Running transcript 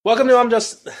Welcome to I'm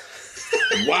Just...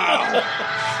 Wow.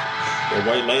 The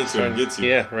white lantern gets you.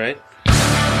 Yeah, right?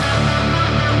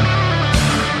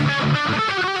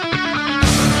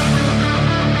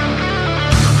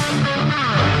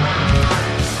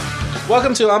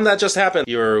 Welcome to That Just Happened,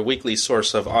 your weekly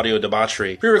source of audio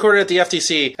debauchery. Pre-recorded at the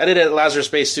FTC, edited at Lazarus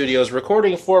Bay Studios,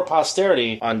 recording for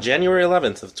posterity on January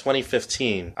 11th of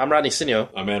 2015. I'm Rodney Sinio.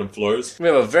 I'm Adam Flores. We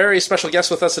have a very special guest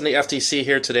with us in the FTC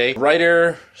here today.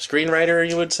 Writer, screenwriter,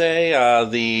 you would say.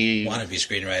 Wannabe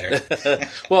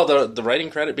screenwriter. Well, the writing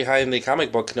credit behind the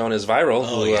comic book known as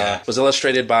Viral, was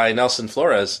illustrated by Nelson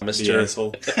Flores,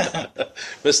 Mr.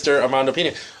 Armando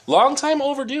Pina. Long time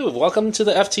overdue. Welcome to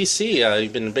the FTC.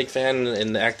 You've been a big fan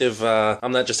and active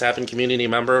That Just Happened community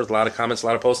member with a lot of comments, a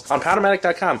lot of posts on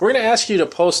Podomatic.com. We're going to ask you to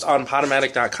post on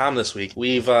Podomatic.com this week.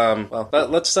 We've,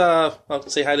 let's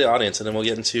say hi to the audience and then we'll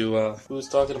get into who's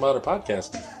talking about our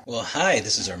podcast. Well, hi,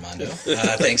 this is Armando.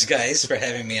 Thanks, guys, for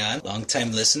having me on.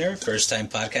 Long-time listener, first-time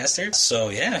podcaster. So,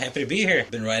 yeah, happy to be here.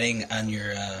 Been writing on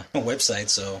your website,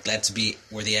 so glad to be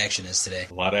where the action is today.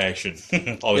 A lot of action.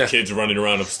 All the kids running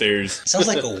around upstairs. Sounds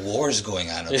like a war's going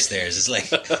on upstairs. It's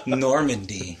like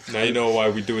Normandy. Now you know why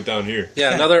we do it down here.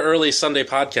 Yeah, another early Sunday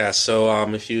podcast. So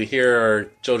if you hear our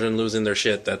children losing their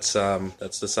shit, that's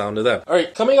the sound of them. All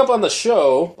right, coming up on the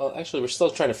show. Well, actually, we're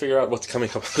still trying to figure out what's coming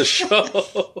up on the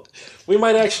show. We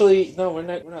might actually we're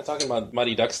not talking about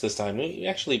Mighty Ducks this time. We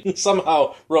actually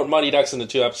somehow wrote Mighty Ducks into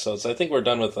 2 episodes. I think we're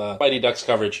done with Mighty Ducks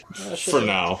coverage for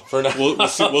now. We'll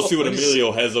see what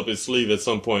Emilio has up his sleeve at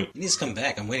some point. He needs to come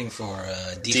back. I'm waiting for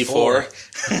D4.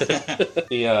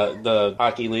 The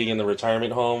hockey league in the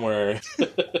retirement home where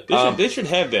they should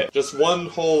have that. Just one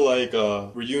whole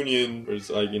reunion, or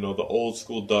the old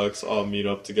school Ducks all meet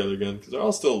up together again because they're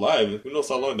all still alive. Who knows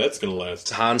how long that's gonna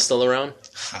last? Is Han still around?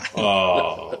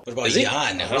 What about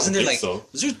Jan? Wasn't there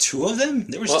was there 2 of them?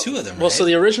 There was 2 of them. Right? Well, so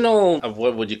the original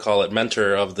what would you call it,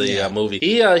 mentor of the movie,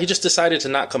 he just decided to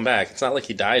not come back. It's not like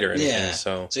he died or anything. Yeah.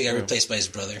 So he got replaced by his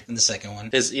brother in the second one.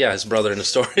 His brother in the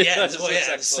story. Yeah.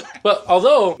 But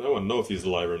although I don't know if he's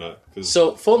alive or not.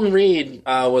 So Fulton Reed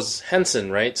was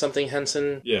Henson, right? Something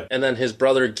Henson. Yeah. And then his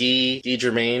brother Guy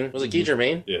Germain. Was it Guy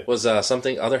Germain? Yeah. Was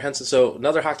something other Henson. So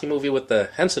another hockey movie with the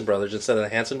Henson brothers instead of the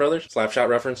Hanson brothers. Slapshot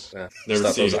reference. Yeah.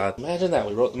 Never seen it. Odd. Imagine that.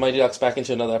 We wrote the Mighty Ducks back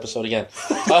into another episode again.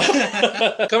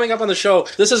 Coming up on the show,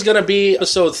 this is going to be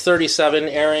episode 37,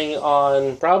 airing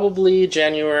on probably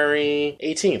January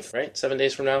 18th, right? 7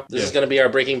 days from now. This is going to be our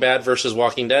Breaking Bad versus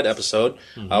Walking Dead episode.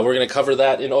 We're going to cover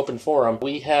that in open forum.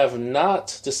 We have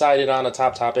not decided on a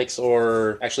top topics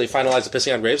or actually finalized the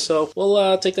Pissing on Graves, so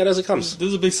we'll take that as it comes. This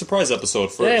is a big surprise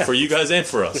episode for you guys and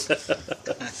for us.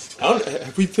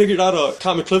 Have we figured out a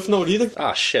comic cliff note either?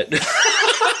 Ah, shit.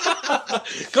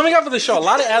 Coming up on the show, a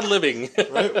lot of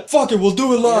ad-libbing. Right? Fuck it, we'll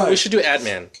do it live. We should do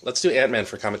Ant-Man. Let's do Ant-Man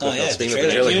for comic cliff notes.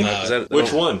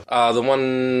 Which one? The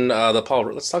one, the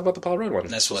Paul... Let's talk about the Paul Rudd one.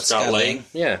 That's what Scott Lang.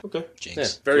 Yeah. Okay. Yeah,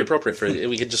 very appropriate for it.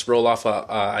 We could just roll off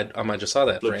I just saw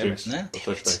that for Ant-Man.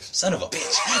 Son of a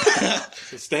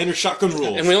bitch. Standard shotgun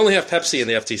rules. And we only have Pepsi in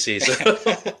the FTC. So.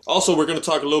 Also, we're going to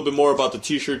talk a little bit more about the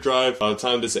t-shirt drive. By the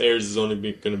time this airs, is only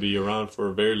going to be around for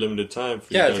a very limited time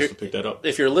for you guys to pick that up.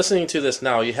 If you're listening to this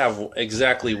now, you have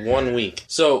exactly 1 week.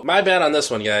 So, my bad on this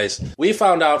one, guys. We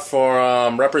found out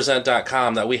from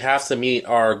represent.com that we have to meet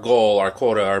our goal, our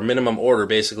quota, our minimum order,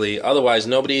 basically. Otherwise,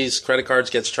 nobody's credit cards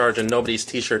gets charged and nobody's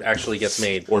t-shirt actually gets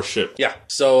made. Or shipped. Yeah.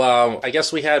 So, I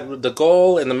guess we had the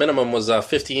goal and the minimum was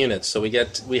 50 units. So, we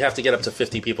have to get up to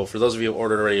 50 people. For those of you who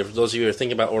ordered already, for those of you who are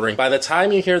thinking about ordering, by the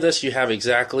time you hear this, you have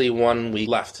exactly 1 week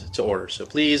left to order. So,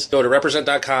 please go to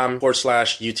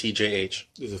represent.com/UTJH.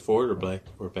 Is it forward or black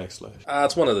or backslash?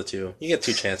 It's one of the two. You get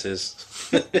 2 chances.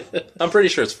 I'm pretty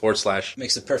sure it's /.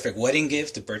 Makes the perfect wedding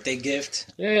gift, a birthday gift.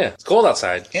 Yeah. It's cold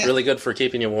outside. Yeah. Really good for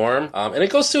keeping you warm. And it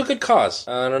goes to a good cause.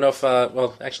 I don't know if,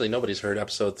 actually nobody's heard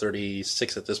episode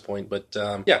 36 at this point, but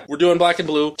we're doing Black and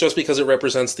Blue just because it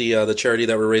represents the charity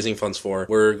that we're raising funds for.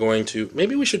 We're going to,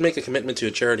 maybe we should make a commitment to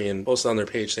a charity and post on their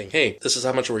page saying, hey, this is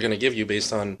how much we're going to give you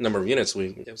based on number of units.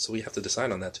 So we have to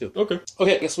decide on that too. Okay,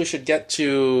 I guess we should get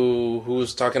to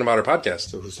who's talking about our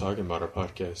podcast. So who's talking about our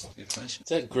podcast? Good question.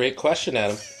 That's a great question,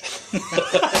 Adam.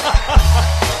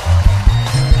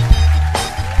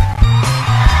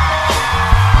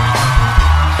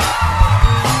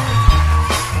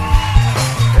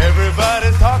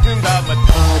 Everybody's talking about my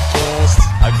podcast.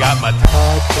 I got my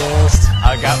podcast.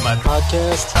 I got my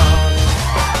podcast on.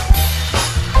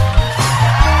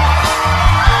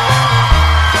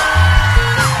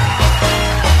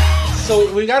 So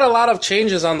we got a lot of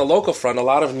changes on the local front, a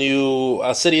lot of new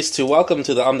cities to welcome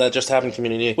to the That Just Happened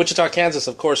community. Wichita, Kansas,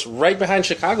 of course, right behind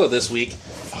Chicago this week.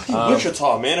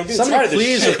 Wichita, man, I'm getting Somebody tired of this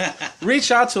please shit.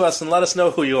 reach out to us and let us know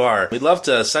who you are. We'd love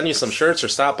to send you some shirts or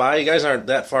stop by. You guys aren't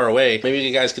that far away. Maybe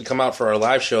you guys could come out for our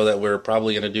live show that we're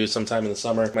probably going to do sometime in the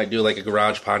summer. Might do like a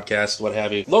garage podcast, what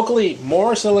have you. Locally,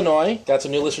 Morris, Illinois. Got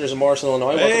some new listeners in Morris,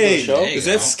 Illinois. Welcome to the show. Is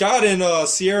that Scott and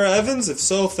Sierra Evans? If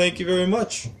so, thank you very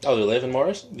much. Oh, do you live in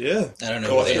Morris? Yeah. I don't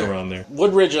know. Around there.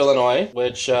 Woodridge, Illinois,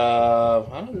 which I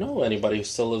don't know anybody who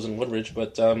still lives in Woodridge,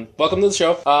 but welcome to the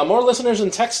show. More listeners in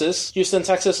Texas, Houston,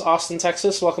 Texas, Austin,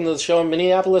 Texas. Welcome to the show.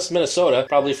 Minneapolis, Minnesota,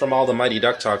 probably from all the mighty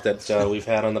duck talk that we've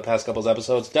had on the past couple of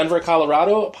episodes. Denver,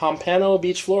 Colorado, Pompano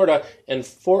Beach, Florida, and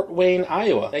Fort Wayne,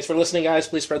 Iowa. Thanks for listening, guys.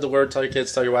 Please spread the word. Tell your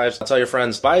kids, tell your wives, tell your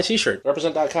friends. Buy a t-shirt.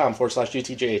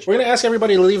 Represent.com/UTJH. We're going to ask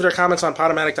everybody to leave their comments on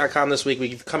Podomatic.com this week.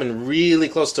 We've come in really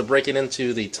close to breaking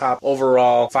into the top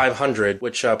overall 500,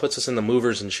 which puts us in the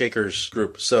movers and shakers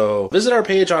group. So visit our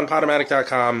page on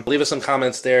Podomatic.com. Leave us some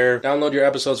comments there. Download your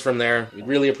episodes from there. We'd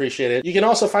really appreciate it. You can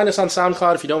also find us on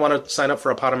SoundCloud if you don't want to sign up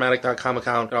for a Podomatic.com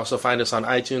account. You can also find us on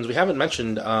iTunes. We haven't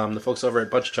mentioned the folks over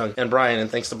at Bunch Chunk and Brian, and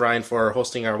thanks to Brian for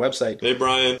hosting our website. Hey,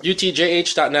 Brian.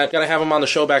 UTJH.net. Gonna have him on the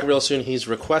show back real soon. He's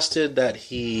requested that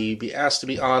he be asked to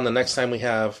be on the next time we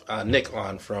have Nick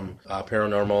on from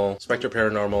Spectre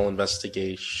Paranormal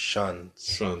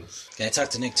Investigations. Can I talk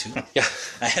to Nick too? Yeah.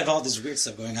 I have all this weird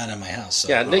stuff going on in my house. So.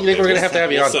 Yeah, Nick, we're going to have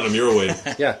you we'll on. Send him your way.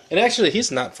 Yeah. And actually,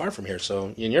 he's not far from here,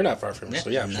 and you're not far from here.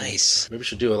 So, yeah. Nice. Maybe we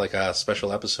should do like a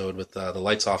special episode with the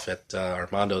lights off at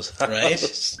Armando's house. Right?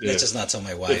 Yeah. Let's just not tell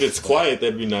my wife. If it's quiet,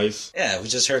 that'd be nice. Yeah, we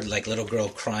just heard like little girl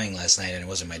crying last night, and it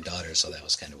wasn't my daughter, so that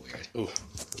was kind of weird. Ooh.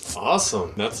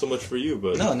 Awesome. Not so much for you,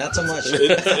 but... No, not so much.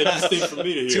 Interesting for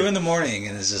me to hear. 2 a.m,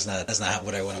 and it's just that's not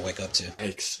what I want to wake up to.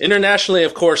 Thanks. Internationally,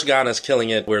 of course, Ghana's killing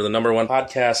it. We're the #1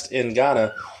 podcast in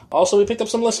Ghana. Also, we picked up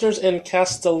some listeners in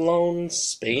Castellón,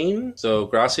 Spain. So,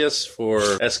 gracias for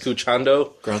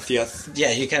escuchando. Gracias.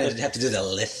 Yeah, you kind of have to do the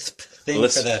lisp thing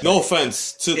Lisp. for the... No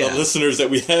offense to the listeners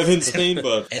that we have in Spain,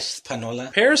 but...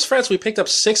 Espanola. Paris, France. We picked up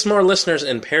 6 more listeners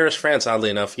in Paris, France, oddly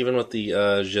enough, even with the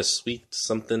Je suis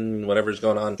something, whatever's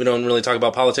going on. We don't really talk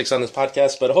about politics on this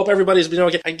podcast, but I hope everybody's been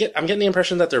okay. I'm getting the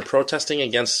impression that they're protesting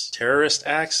against terrorist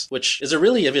acts, which is there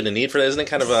really even a need for that? Isn't it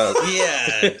kind of a...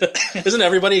 Yeah. Isn't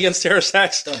everybody against terrorist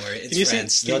acts? Don't worry, it's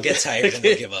France. They'll get tired and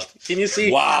they'll give up. Can you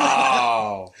see?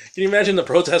 Wow. Can you imagine the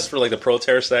protests for like the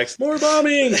pro-terrorist acts? More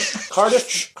bombing!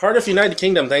 Cardiff, United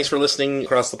Kingdom, thanks for listening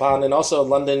across the pond. And also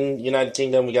London, United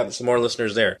Kingdom, we got some more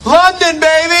listeners there. London,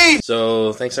 baby!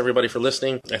 So thanks everybody for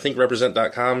listening. I think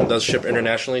Represent.com does ship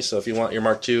internationally, so if you want your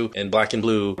Mark II in black and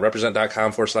blue,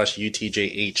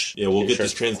 Represent.com/UTJH. Yeah, we'll get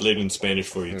this translated in Spanish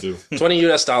for you, too. $20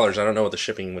 US. I don't know what the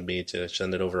shipping would be to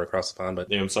send it over across the pond, but...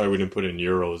 Yeah, I'm sorry we didn't put it in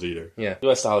euros either. Yeah,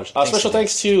 US dollars. Special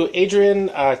thanks to Adrian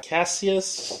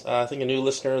Cassius, I think a new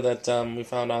listener that we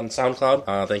found on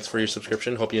SoundCloud. Thanks for your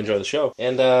subscription. Hope you enjoy the show.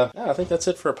 And I think that's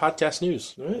it for podcast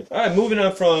news. All right, moving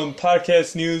on from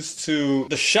podcast news to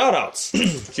the shout-outs.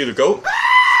 Cue to go.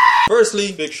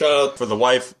 Firstly, big shout out for the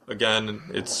wife. Again,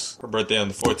 it's her birthday on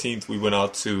the 14th. We went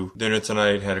out to dinner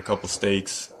tonight, had a couple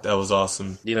steaks. That was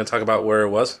awesome. You gonna talk about where it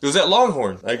was? It was at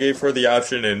Longhorn. I gave her the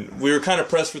option, and we were kind of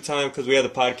pressed for time because we had the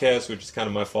podcast, which is kind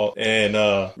of my fault. And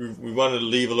we wanted to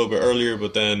leave a little bit earlier,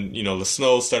 but then, the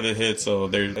snow started to hit, so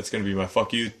that's going to be my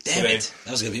fuck you Damn today. it.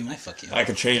 That was going to be my fuck you. I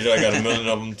could change it. I got a million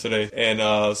of them today.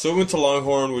 And so we went to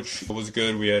Longhorn, which was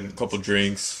good. We had a couple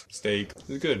drinks, steak. It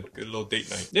was good. Good little date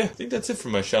night. Yeah, I think that's it for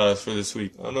my shout-outs for this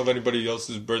week. I don't know if anybody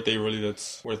else's birthday really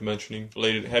that's worth mentioning.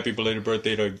 Happy belated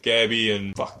birthday to Gabby,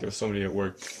 and there's somebody at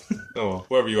work. Oh, well,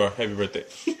 wherever you are, happy birthday.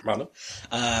 Armando?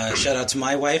 Shout out to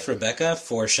my wife, Rebecca,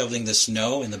 for shoveling the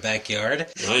snow in the backyard.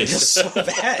 Nice. It feels so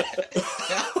bad. It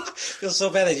feels so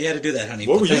bad that you had to do that, honey.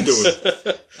 What were you doing?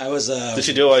 I was... Did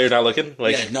she do it while you're not looking?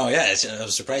 I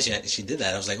was surprised she did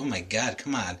that. I was like, oh my God,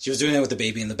 come on. She was doing it with the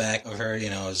baby in the back of her,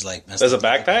 it was like... As a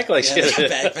backpack? Like, yeah, a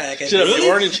backpack. She had a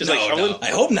board and she's no, like shoveling? No. I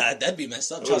hope not. That'd be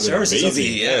messed up. Child That would've been services would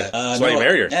be, amazing. yeah. That's why you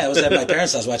married her. Yeah, it was at my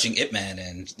parents' house watching Ip Man,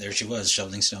 and there she was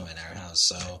shoveling snow in our house,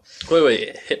 so...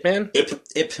 Wait, Hitman?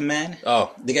 Ip Man.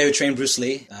 Oh. The guy who trained Bruce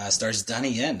Lee. Stars Donnie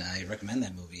Yen. I recommend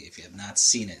that movie if you have not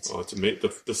seen it. Oh,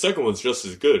 the second one's just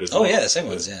as good. Oh, yeah, the second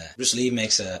one's, yeah. Bruce Lee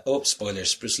makes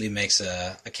spoilers. Bruce Lee makes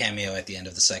a cameo at the end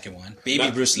of the second one.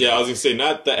 Bruce Lee. Yeah, I was going to say,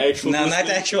 not the actual No, Bruce not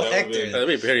the Lee. actual That actor. That'd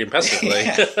be pretty impressive. Like.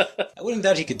 Yeah. I wouldn't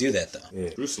doubt he could do that, though. Yeah,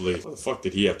 Bruce Lee. How the fuck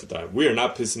did he have to die? We are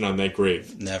not pissing on that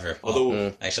grave. Never.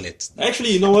 Although, Actually, it's...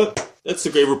 Actually, you know what? That's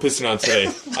the grave we're pissing on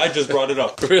today. I just brought it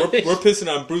up. Really? We're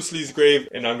pissing on Bruce Lee's grave,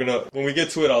 and when we get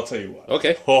to it, I'll tell you why.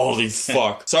 Okay. Holy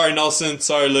fuck. Sorry, Nelson.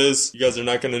 Sorry, Liz. You guys are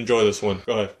not going to enjoy this one.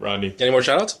 Go ahead, Rodney. Any more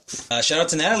shout-outs? Shout out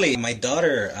to Natalie, my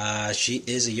daughter. She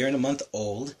is a year and a month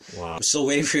old. Wow. We're still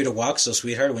waiting for you to walk, so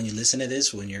sweetheart, when you listen to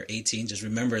this, when you're 18, just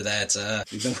remember that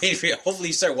we've been waiting for you. Hopefully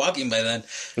you start walking by then.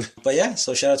 But yeah,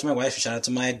 so shout out to my wife, shout out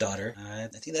to my daughter. I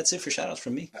think that's it for shout outs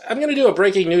from me. I'm going to do a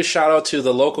breaking news shout-out to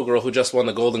the local girl who just won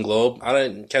the Golden Globe. I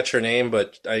didn't catch her name,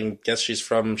 but I guess she's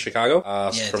from Chicago,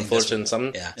 from Fullerton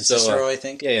something. Yeah, so, Cicero, I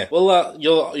think. Yeah. Well, you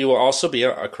will also be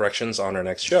a corrections on our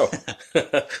next show.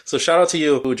 So shout out to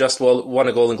you who just won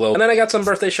a Golden Globe. And then I got some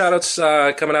birthday shout-outs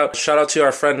coming out. Shout out to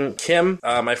our friend Kim,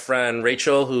 my friend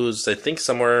Rachel, who's I think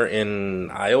somewhere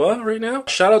in Iowa right now.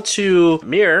 Shout out to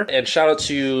Mir, and shout out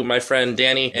to my friend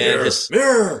Danny and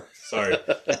Mirror. Sorry,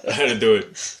 I had to do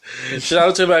it. Shout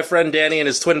out to my friend Danny and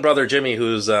his twin brother Jimmy,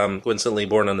 who's coincidentally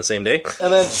born on the same day.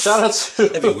 And then shout out to...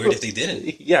 That'd be weird if they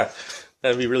didn't. Yeah.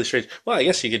 That'd be really strange. Well, I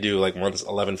guess you could do like one's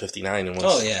 11:59 and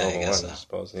one's 12:01, I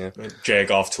suppose. Yeah.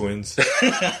 Jag-off twins.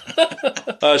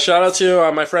 Shout out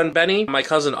to my friend Benny, my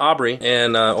cousin Aubrey,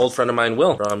 and old friend of mine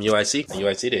Will from UIC, the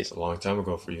UIC days. A long time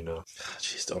ago for you now.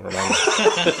 Jeez, don't remind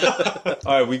me.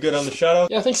 Alright, we good on the shout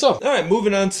out? Yeah, I think so. Alright,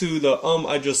 moving on to the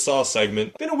I just saw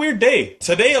segment. Been a weird day.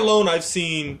 Today alone I've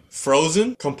seen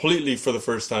Frozen completely for the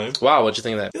first time. Wow, what'd you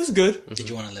think of that? It was good. Did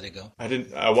you want to let it go?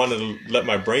 I wanted to let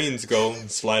my brains go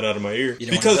and slide out of my ear. You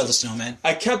didn't want to build a snowman?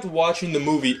 I kept watching the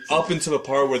movie up until the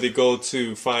part where they go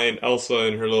to find Elsa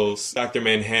in her little Dr.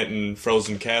 Manhattan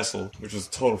frozen castle, which was a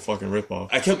total fucking ripoff.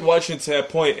 I kept watching it to that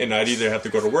point, and I'd either have to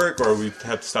go to work or we'd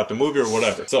have to stop the movie or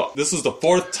whatever. So this is the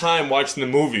fourth time watching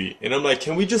the movie, and I'm like,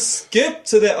 can we just skip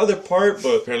to that other part?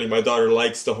 But apparently my daughter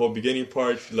likes the whole beginning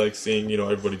part. She likes seeing,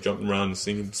 everybody jumping around and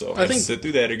singing, so I think sit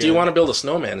through that again. Do You Want to Build a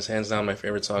Snowman is hands down my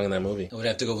favorite song in that movie. I would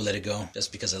have to go with Let It Go,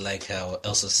 just because I like how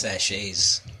Elsa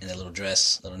sachets in that little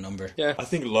dress, little number. Yeah. I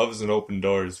think Love is an Open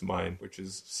Door is mine, which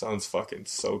sounds fucking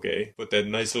so gay. But that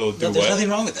nice little duet. No, there's nothing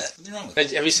wrong with that. Nothing wrong with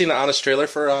that. Have you seen the honest trailer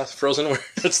for Frozen where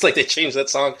it's like they changed that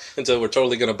song into We're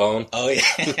Totally Gonna Bone? Oh,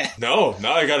 yeah. No,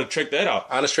 now I gotta check that out.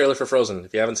 Honest trailer for Frozen.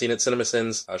 If you haven't seen it, Cinema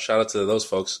Sins, shout out to those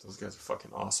folks. Those guys are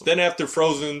fucking awesome. Then after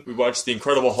Frozen, we watched The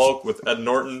Incredible Hulk with Ed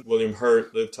Norton, William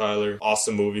Hurt, Liv Tyler.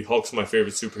 Awesome movie. Hulk's my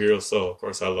favorite superhero, so of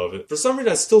course I love it. For some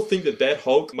reason, I still think that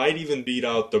Hulk might even beat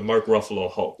out the Mark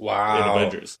Ruffalo Hulk in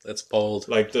Avengers. That's bold.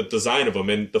 Like the design of him,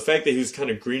 and the fact that he was kind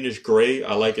of greenish gray,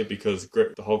 I like it because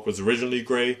the Hulk was originally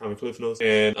gray on Cliff Notes.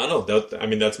 And I don't know,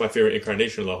 that's my favorite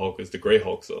incarnation of the Hulk is the gray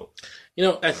Hulk, so...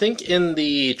 I think in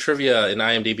the trivia in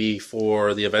IMDb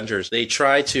for the Avengers, they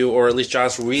tried to, or at least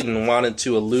Joss Whedon wanted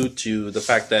to allude to the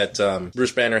fact that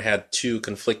Bruce Banner had two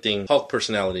conflicting Hulk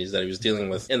personalities that he was dealing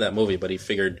with in that movie, but he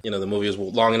figured, the movie was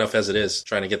long enough as it is,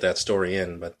 trying to get that story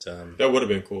in, but... That would have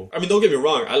been cool. I mean, don't get me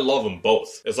wrong, I love them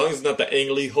both. As long as it's not the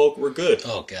Ang Lee Hulk, we're good.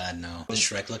 Oh, God, no. The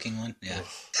Shrek-looking one? Yeah.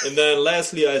 And then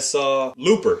lastly, I saw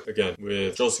Looper again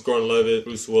with Joseph Gordon-Levitt,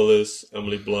 Bruce Willis,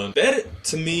 Emily Blunt. That,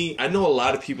 to me, I know a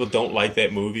lot of people don't like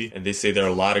that movie, and they say there are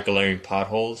a lot of glaring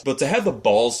potholes. But to have the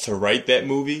balls to write that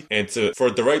movie, and for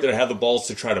a director to have the balls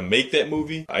to try to make that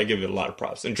movie, I give it a lot of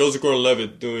props. And Joseph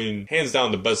Gordon-Levitt doing, hands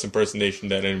down, the best impersonation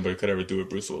that anybody could ever do with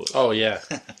Bruce Willis. Oh, yeah.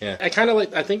 Yeah.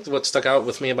 I think what stuck out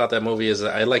with me about that movie is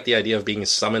that I like the idea of being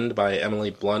summoned by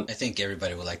Emily Blunt. I think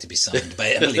everybody would like to be summoned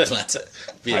by Emily Blunt.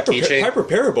 Piper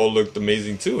Parable looked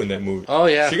amazing, too, in that movie. Oh,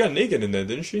 yeah. She got naked in that,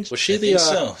 didn't she? Was she I think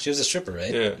so. She was a stripper,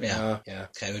 right? Yeah. Yeah.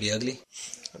 Coyote Ugly?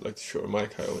 I'd like to show her my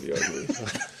Coyote Ugly.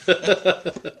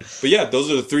 But yeah, those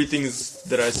are the three things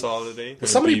that I saw today.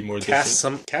 Somebody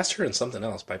cast her in something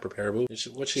else, Piper Parable.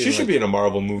 She should be in a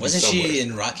Marvel movie. Wasn't somewhere. She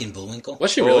in Rocky and Bullwinkle?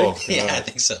 Was she really? Oh, yeah, I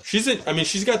think so. She's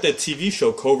got that TV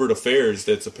show Covert Affairs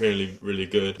that's apparently really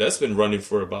good. That's been running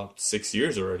for about 6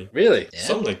 years already. Really? Yeah.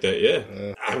 Something like that,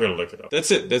 yeah. I'm gonna look it up. That's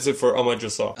it for I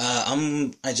Just Saw.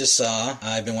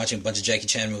 I've been watching a bunch of Jackie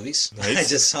Chan movies. Nice. I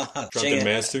just saw Drunken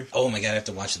Master. Oh my god, I have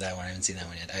to watch that one. I haven't seen that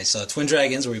one yet. I saw Twin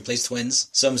Dragons where he plays twins.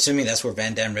 So I'm assuming that's where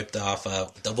Van Damme ripped off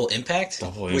Double Impact.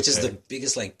 Which is the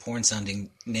biggest porn sounding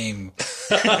name.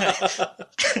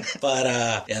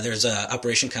 But there's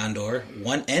Operation Condor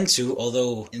 1 and 2,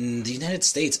 although in the United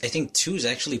States I think 2 is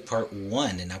actually part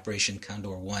 1 and Operation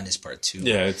Condor 1 is part 2.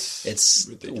 Yeah, it's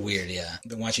weird. Yeah,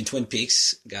 been watching Twin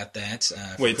Peaks, got that.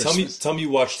 Wait, tell me you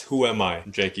watched Who Am I,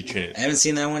 Jackie Chan. I haven't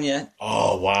seen that one yet.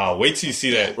 Oh wow, wait till you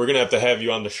see that. We're gonna have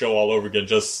you on the show all over again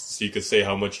just so you could say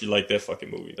how much you like that fucking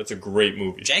movie. That's a great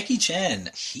movie. Jackie Chan,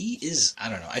 he is, I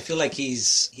don't know, I feel like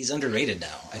he's underrated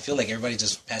now. I feel like everybody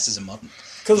just passes him up.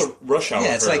 Because of Rush Hour.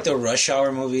 Yeah, it's like the Rush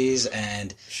Hour movies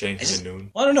and... Shanghai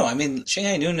Noon. Well, I don't know. I mean,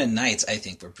 Shanghai Noon and Nights, I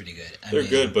think, were pretty good. They're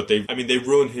good, but they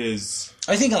ruined his...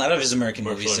 I think a lot of his American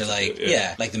movies are like...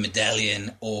 Yeah, like The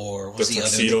Medallion or... What was The the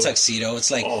Tuxedo. other? The Tuxedo.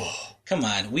 It's like... Come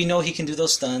on, we know he can do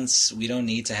those stunts. We don't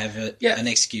need to have an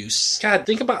excuse. God,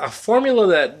 think about a formula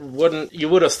that you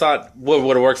would have thought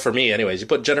would have worked for me anyways. You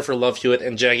put Jennifer Love Hewitt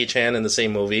and Jackie Chan in the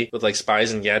same movie with like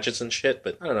spies and gadgets and shit,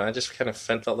 but I don't know, I just kind of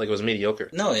felt like it was mediocre.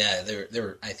 No, yeah, they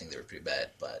were. I think they were pretty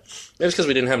bad, but maybe it's because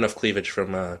we didn't have enough cleavage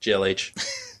from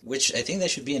GLH. Which I think that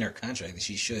should be in her contract, that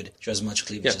she should show as much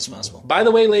cleavage as possible. By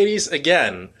the way, ladies,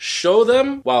 again, show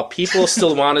them while people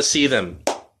still want to see them.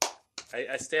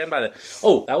 I stand by that.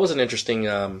 Oh, that was an interesting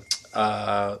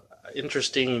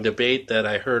debate that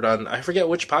I heard on, I forget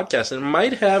which podcast. It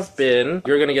might have been,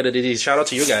 you're going to get a DD. Shout out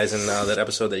to you guys in that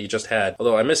episode that you just had.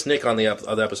 Although I missed Nick on the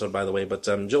other episode, by the way, but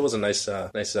Jill was a nice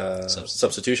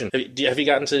substitution. Have you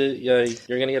gotten to, you're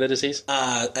going to get a disease?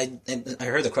 I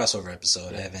heard the crossover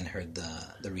episode. I haven't heard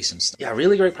the recent stuff. Yeah,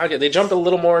 really great podcast. They jumped a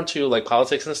little more into like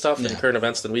politics and stuff and current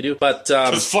events than we do. But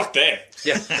just fuck that.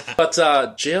 Yeah. But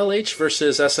JLH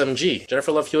versus SMG.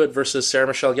 Jennifer Love Hewitt versus Sarah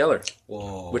Michelle Gellar.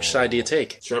 Whoa. Which side do you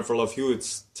take? Jennifer Love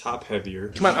Hewitt's top heavier.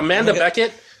 Come on, Amanda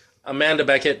Beckett.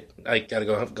 I gotta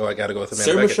go with Amanda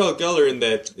Sarah Beckett. Michelle Gellar in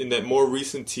that more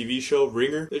recent TV show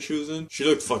Ringer that she was in, she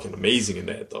looked fucking amazing in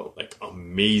that though, like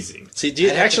amazing. See,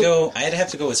 I'd have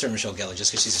to go with Sarah Michelle Gellar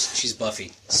just because she's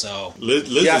Buffy. So Liz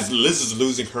is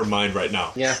losing her mind right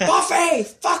now. Yeah, Buffy,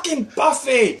 fucking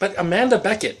Buffy. But Amanda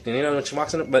Beckett, you know when she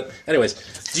walks in. But anyways,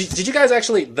 did you guys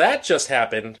actually? That just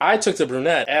happened. I took the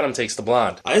brunette. Adam takes the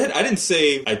blonde. I didn't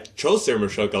say I chose Sarah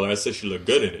Michelle Gellar. I said she looked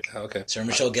good in it. Oh, okay. Sarah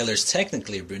Michelle Gellar's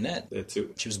technically a brunette. That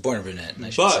too. She was born a brunette, I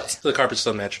should say. The carpet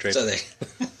still match trade. So they...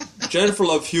 Jennifer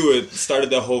Love Hewitt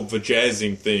started that whole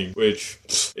vajazzing thing, which,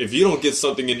 if you don't get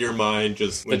something in your mind,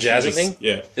 just... Vajazzing thing?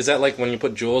 Yeah. Is that like when you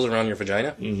put jewels around your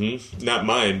vagina? Mm-hmm. Not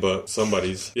mine, but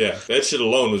somebody's. Yeah. That shit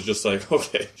alone was just like,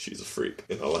 okay, she's a freak,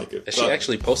 and I like it. Has she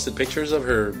actually posted pictures of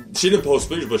her... She didn't post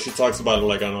pictures, but she talks about it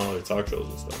like on all her talk shows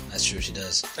and stuff. That's true, she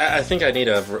does. I think I need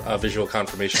a visual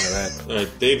confirmation of that. All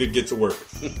right, David, get to work.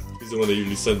 He's the one that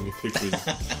usually sends me pictures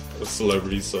of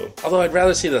celebrities, so... Although I'd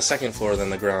rather see the second floor than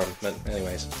the ground, but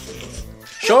anyways...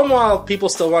 Show them while people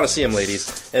still want to see them,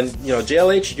 ladies. And,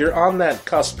 JLH, you're on that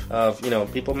cusp of,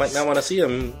 people might not want to see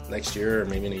them next year or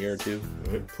maybe in a year or two.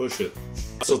 All right, push it.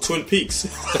 So, Twin Peaks.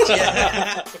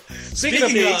 Speaking of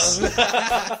Peaks.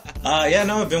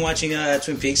 I've been watching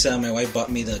Twin Peaks. My wife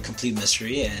bought me the complete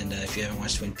mystery, and if you haven't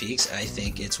watched Twin Peaks, I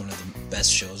think it's one of the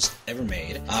best shows ever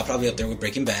made. Probably up there with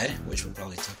Breaking Bad, which we'll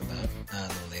probably talk about a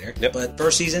little later. Yep. But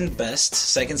first season, best.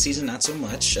 Second season, not so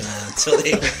much. Until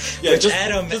they...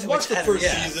 just watch the first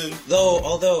season.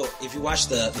 Although, if you watch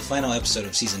the final episode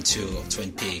of season 2 of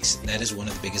Twin Peaks, that is one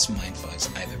of the biggest mindfucks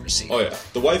I've ever seen. Oh, yeah.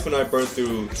 The wife and I burned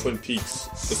through Twin Peaks,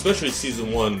 especially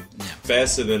season 1,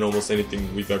 faster than almost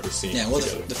anything we've ever seen. Yeah, well,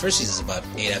 the first season is about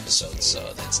 8 episodes, so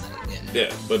that's not...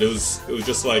 Yeah, but it was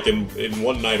just like, in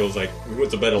one night, it was like, we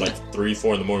went to bed at like 3,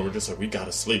 4 in the morning, we're just like, we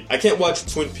gotta sleep. I can't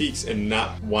watch Twin Peaks and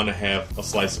not want to have a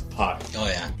slice of pie. Oh,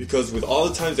 yeah. Because with all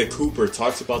the times that Cooper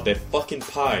talks about that fucking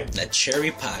pie... That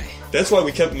cherry pie. That's why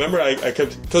we kept... Remember, I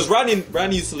kept... Because Rodney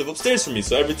used to live upstairs from me,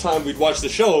 so every time we'd watch the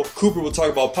show, Cooper would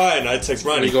talk about pie, and I'd text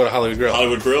Rodney... We go to Hollywood Grill.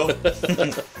 Hollywood Grill?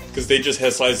 Because they just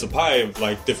had slices of pie of,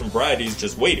 like, different varieties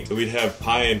just waiting. So we'd have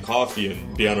pie and coffee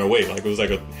and be on our way. Like, it was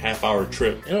like a half-hour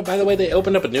trip. By the way, they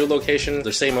opened up a new location.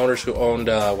 The same owners who owned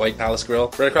White Palace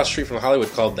Grill, right across the street from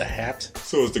Hollywood, called The Hat.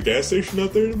 So is the gas station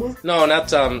not there anymore? No, not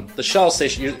the Shell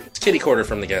station. It's kitty quarter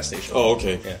from the gas station. Oh,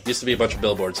 okay. Yeah, used to be a bunch of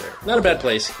billboards there. Not a bad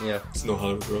place. Yeah. It's no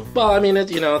Hollywood Grill. Well, I mean,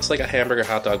 it's like a hamburger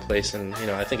hot dog place, and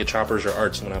I think a Choppers or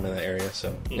Arts when I'm in that area.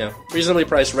 So reasonably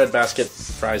priced red basket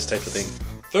fries type of thing.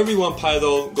 If ever you want pie,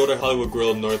 though, go to Hollywood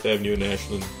Grill, North Avenue in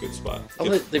Ashland. Good spot.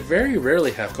 They very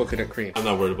rarely have coconut cream. I'm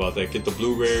not worried about that. Get the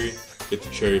blueberry, get the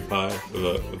cherry pie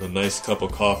with a nice cup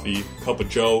of coffee, cup of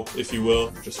joe, if you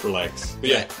will. Just relax. But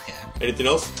yeah. Anything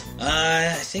else?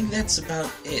 I think that's about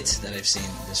it that I've seen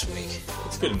this week.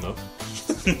 That's good enough.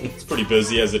 It's pretty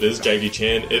busy as it is. Jackie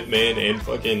Chan, Ip Man, and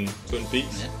fucking Twin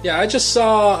Peaks. Yeah, I just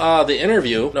saw the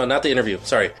interview. No, not the interview.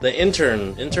 Sorry. The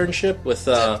internship with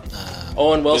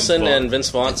Owen Wilson and Vince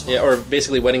Vaughn. Yeah, or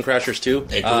basically Wedding Crashers 2.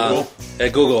 At Google?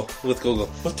 At Google. With Google.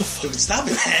 What the fuck? Stop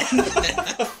it,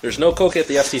 man. There's no coke at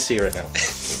the FTC right now.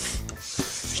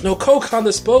 There's no coke on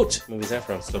this boat. What movie's that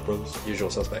from? Step Brothers.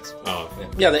 Usual Suspects. Oh.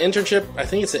 Yeah, the internship. I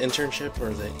think it's the internship or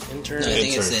the intern. No, I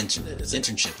think it's the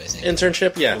internship, I think.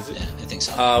 Internship, yeah. Yeah, I think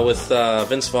so. With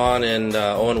Vince Vaughn and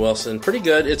Owen Wilson. Pretty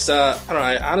good. It's, I don't know,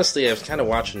 I was kind of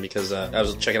watching because I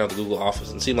was checking out the Google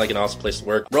office and it seemed like an awesome place to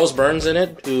work. Rose Byrne's in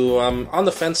it, who I'm on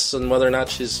the fence on whether or not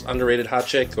she's underrated hot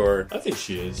chick or... I think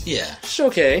she is. Yeah. She's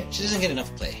okay. She doesn't get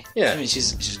enough play. Yeah. I mean,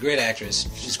 she's a great actress.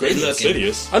 She's Great great looking.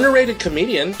 Insidious. Underrated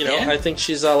comedian, you know. Yeah. I think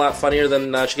she's a lot funnier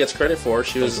than she gets credit for.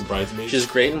 She was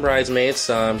great in Bridesmaids.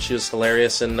 She was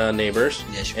hilarious in Neighbors.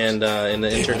 Yeah, she was. And in the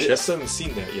I internship. still haven't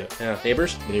seen that yet. Yeah,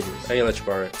 Neighbors? Neighbors. I can let you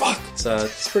borrow it. Fuck!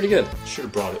 It's pretty good. Should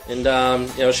have brought it. And,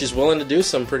 you know, she's willing to do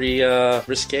some pretty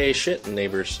risque shit in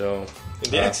Neighbors, so...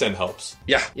 And the accent helps.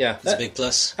 Yeah. It's a big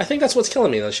plus. I think that's what's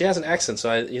killing me, though. She has an accent,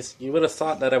 so you would have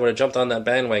thought that I would have jumped on that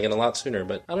bandwagon a lot sooner,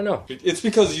 but I don't know. It's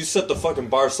because you set the fucking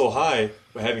bar so high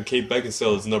by having Kate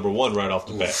Beckinsale as number one right off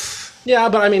the bat. Yeah,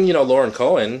 but I mean, you know, Lauren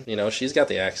Cohen, you know, she's got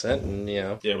the accent, and, you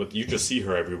know... Yeah, but you just see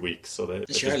her every week, so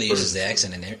that... She hardly uses the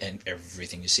accent in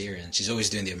everything you see her in. She's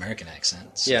always doing the American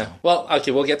accent. So. Yeah. Well,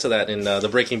 okay, we'll get to that in the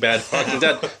Breaking Bad Walking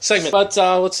Dead segment. But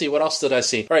let's see, what else did I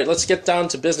see? All right, let's get down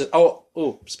to business.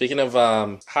 Speaking of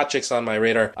hot chicks on my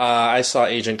radar, I saw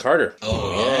Agent Carter.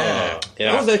 Oh, yeah.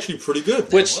 Yeah. That was actually pretty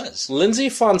good. Which Lindsay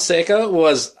Fonseca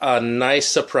was a nice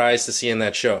surprise to see in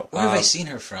that show. Where have I seen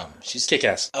her from? She's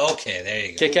Kick-Ass. Okay, there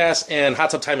you go. Kick-Ass and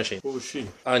Hot Tub Time Machine. What was she?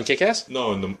 On Kick-Ass?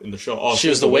 No, in the show. Oh, she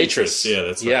was the waitress. Yeah,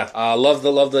 that's right. Yeah, love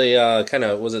the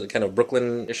kind of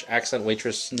Brooklyn-ish accent,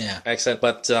 waitress accent.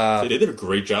 But they did a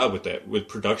great job with that, with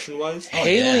production-wise.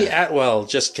 Haley Atwell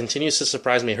just continues to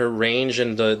surprise me. Her range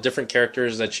and the different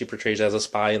characters that she portrays as a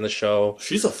spy in the show.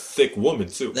 She's a thick woman,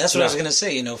 too. That's what I was going to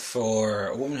say. You know, for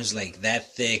a woman who's like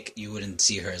that thick, you wouldn't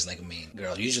see her as like a main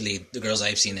girl. Usually, the girls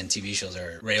I've seen in TV shows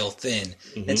are rail thin.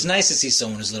 Mm-hmm. It's nice to see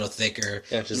someone who's a little thicker.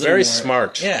 Yeah, she's very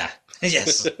smart. Yeah.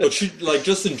 Yes. But she, like,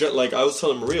 like, I was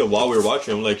telling Maria while we were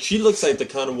watching, I'm like, she looks like the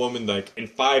kind of woman, like, in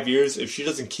 5 years, if she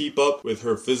doesn't keep up with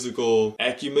her physical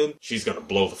acumen, she's gonna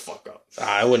blow the fuck up.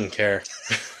 I wouldn't care.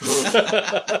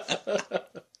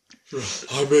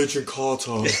 I'm Agent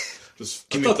Carter. Just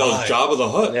Give I thought that was Jabba the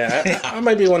Hutt. Yeah, I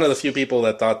might be one of the few people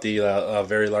that thought the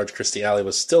very large Kirstie Alley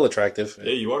was still attractive.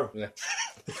 Yeah, you are. Yeah.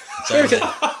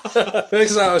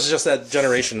 Because I was just that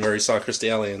generation where you saw Kirstie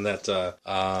Alley in that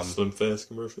Slim Fast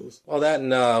commercials. Well, that and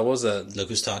what was that? Look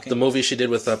Who's Talking. The movie she did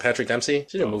with Patrick Dempsey.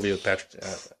 She did a movie with Patrick.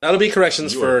 That'll be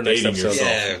corrections for next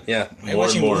episode. Yeah. I'm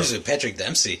watching movies with Patrick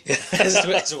Dempsey.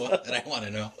 That's what that I want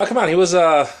to know. Oh, come on, he was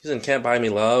in Can't Buy Me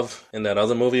Love in that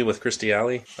other movie with Kirstie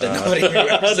Alley. Nobody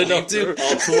remembers the name too.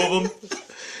 All two of them.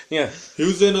 Yeah, he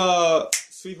was in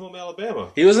Sweet Home Alabama.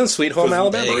 He was in Sweet Home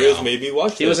Alabama. Maria's made me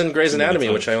watch. He was in Grey's Anatomy,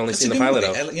 which I only seen the pilot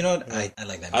of. You know what? I like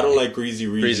that movie. I don't like Greasy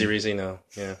Reezy. Greasy Reezy, no.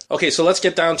 Yeah. Okay, so let's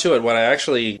get down to it. What I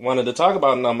actually wanted to talk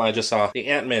about, and I just saw the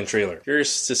Ant-Man trailer.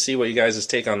 Curious to see what you guys'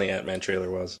 take on the Ant-Man trailer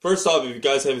was. First off, if you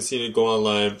guys haven't seen it, go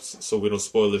online so we don't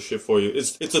spoil the shit for you.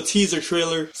 It's a teaser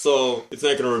trailer, so it's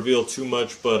not going to reveal too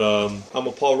much, but I'm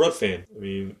a Paul Rudd fan. I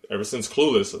mean, ever since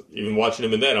Clueless, even watching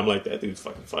him in that, I'm like, that dude's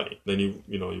fucking funny. Then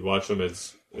you watch him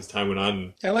as time went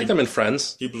on. I like them in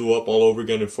Friends. He blew up all over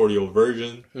again in 40-Year-Old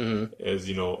Virgin as,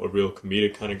 a real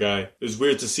comedic kind of guy. It was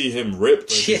weird to see him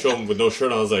ripped. Like, you show him with no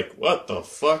shirt on. I was like, what the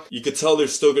fuck? You could tell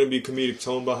there's still going to be a comedic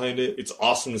tone behind it. It's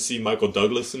awesome to see Michael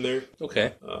Douglas in there.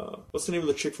 Okay. What's the name of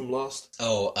the chick from Lost?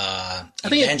 Oh,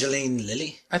 Evangeline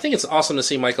Lilly? I think it's awesome to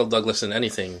see Michael Douglas in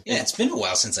anything. Yeah, it's been a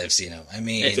while since I've seen him. I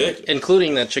mean... Exactly.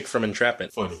 Including that chick from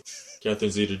Entrapment. Funny.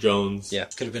 Catherine Zeta-Jones. Yeah.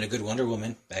 Could have been a good Wonder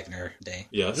Woman back in her day.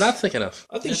 Yes. Not thick enough.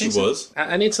 I think she was.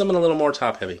 I need someone a little more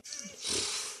top-heavy.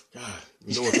 God,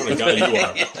 you know what kind of guy you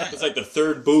are. It's like the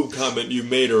third boob comment you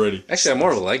made already. Actually, I'm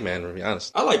more of a leg man, to be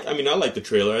honest. I like the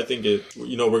trailer. I think it,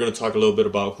 we're going to talk a little bit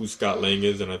about who Scott Lang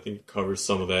is, and I think it covers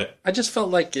some of that. I just felt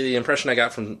like the impression I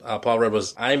got from Paul Rudd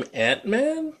was, I'm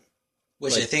Ant-Man?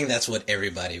 Which I think that's what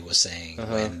everybody was saying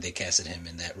when they casted him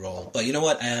in that role. But you know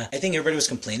what? I think everybody was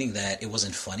complaining that it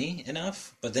wasn't funny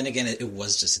enough. But then again, it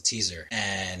was just a teaser.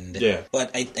 But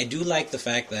I do like the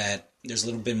fact that there's a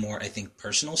little bit more, I think,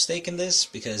 personal stake in this,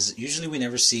 because usually we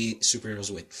never see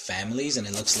superheroes with families, and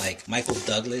it looks like Michael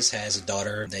Douglas has a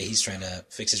daughter that he's trying to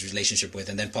fix his relationship with,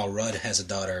 and then Paul Rudd has a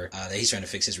daughter that he's trying to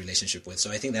fix his relationship with.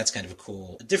 So I think that's kind of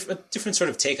a different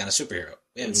sort of take on a superhero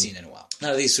we haven't seen in a while.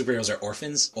 None of these superheroes are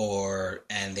orphans,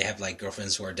 and they have like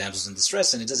girlfriends who are damsels in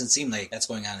distress, and it doesn't seem like that's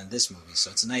going on in this movie.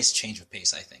 So it's a nice change of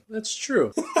pace, I think. That's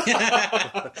true.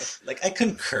 Like, I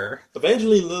concur.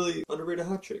 Evangeline Lilly, underrated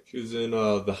hot chick. She was in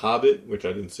The Hobbit, which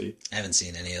I didn't see. I haven't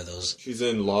seen any of those. She's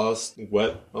in Lost,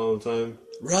 Wet all the time.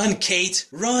 Run, Kate,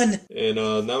 run! And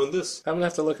now in this. I'm gonna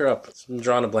have to look her up. I'm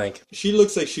drawing a blank. She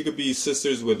looks like she could be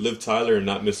sisters with Liv Tyler and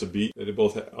not miss a beat. They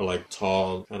both are like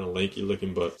tall, kind of lanky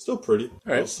looking, but still pretty.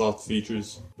 All right. Soft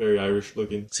features, very Irish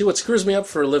looking. See, what screws me up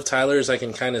for Liv Tyler is I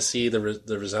can kind of see the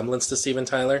resemblance to Steven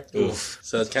Tyler. Oof.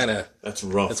 So it's kind of... That's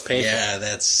rough. It's painful. Yeah,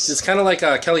 that's... It's kind of like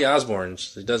Kelly Osbourne.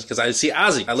 She does, because I see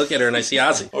Ozzy. I look at her and I see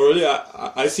Ozzy. Oh, really?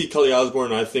 I see Kelly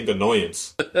Osbourne and I think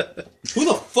annoyance. Who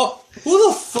the fuck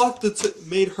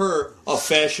made her a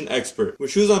fashion expert? When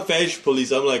she was on Fashion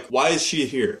Police, I'm like, why is she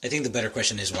here? I think the better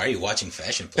question is, why are you watching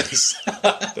Fashion Police?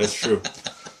 That's true.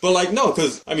 But like, no,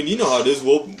 because, I mean, you know how it is.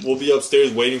 We'll be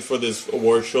upstairs waiting for this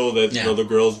award show that, you know, the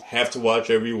girls have to watch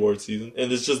every award season.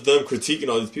 And it's just them critiquing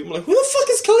all these people. I'm like, who the fuck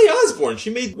is Kelly Osbourne? She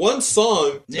made one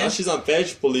song. Yeah. Now she's on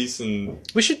Fashion Police and...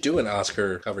 We should do an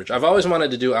Oscar coverage. I've always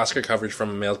wanted to do Oscar coverage from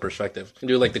a male's perspective. And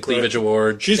do like the Cleavage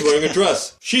Award. She's wearing a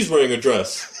dress. She's wearing a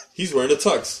dress. He's wearing a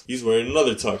tux. He's wearing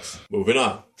another tux. Moving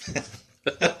on.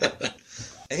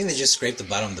 I think they just scraped the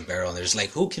bottom of the barrel and there's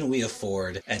like, who can we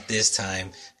afford at this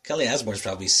time? Kelly Osbourne's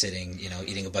probably sitting, you know,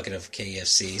 eating a bucket of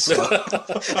KFC, so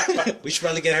we should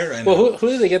probably get her right now. Well, who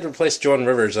did they get to replace Joan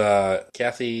Rivers?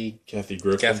 Kathy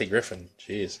Griffin. Kathy Griffin.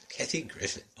 Jeez. Kathy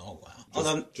Griffin. Oh, wow.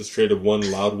 Just traded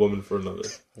one loud woman for another.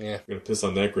 Yeah. I'm going to piss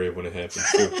on that grave when it happens,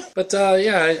 too. But,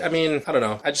 yeah, I mean, I don't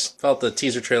know. I just felt the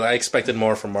teaser trailer. I expected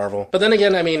more from Marvel. But then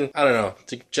again, I mean, I don't know.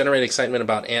 To generate excitement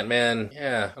about Ant-Man,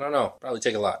 yeah, I don't know. Probably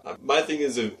take a lot. My thing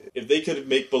is, if they could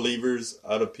make believers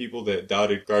out of people that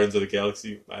doubted Guardians of the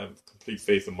Galaxy, I have complete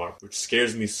faith in Marvel, which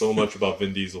scares me so much about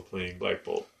Vin Diesel playing Black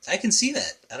Bolt. I can see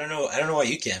that. I don't know why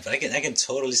you can't, but I can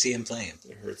totally see him playing.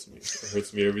 It hurts me. It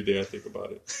hurts me every day I think about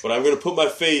it. But I'm going to put my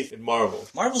faith in Marvel.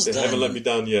 Marvel's They done. haven't let me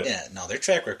down yet. Yeah, no, their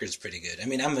track record's pretty good. I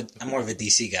mean, I'm more of a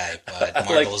DC guy, but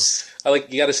Marvel's... I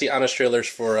like you got to see honest trailers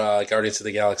for Guardians of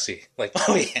the Galaxy. Like,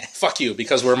 oh yeah, fuck you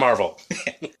because we're Marvel.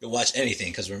 You'll watch anything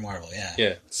because we're Marvel. Yeah,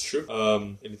 yeah, it's true.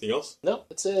 Anything else? No,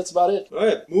 that's it. That's about it. All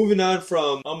right, moving on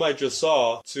from I Just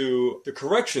Saw to the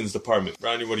corrections department.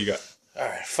 Rodney, what do you got? All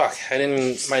right, fuck.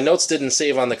 My notes didn't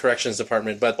save on the corrections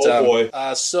department, but oh boy.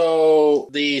 So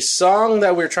the song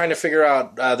that we were trying to figure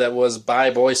out that was by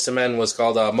Boyz II Men was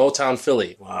called Motown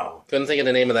Philly. Wow. Couldn't think of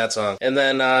the name of that song. And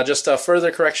then just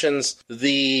further corrections.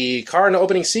 The car in the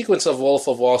opening sequence of Wolf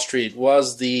of Wall Street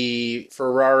was the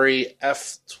Ferrari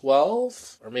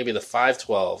F12 or maybe the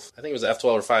 512. I think it was the F12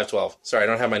 or 512. Sorry, I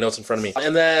don't have my notes in front of me.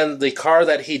 And then the car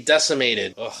that he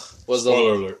decimated was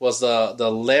the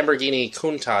Lamborghini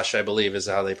Countach, I believe is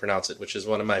how they pronounce it, which is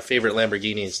one of my favorite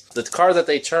Lamborghinis. The car that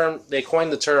they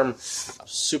coined the term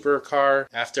supercar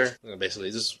after, basically,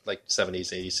 this is like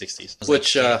 70s, 80s, 60s.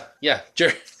 Which,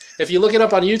 if you look it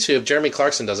up on YouTube, Jeremy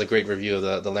Clarkson does a great review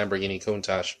of the Lamborghini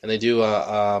Countach. And they do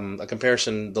a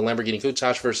comparison, the Lamborghini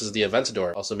Countach versus the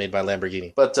Aventador, also made by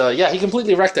Lamborghini. But he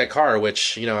completely wrecked that car,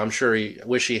 which, I'm sure he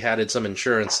wish he had some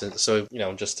insurance. So,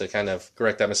 just to kind of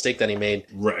correct that mistake that he made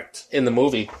wrecked in the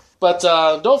movie. But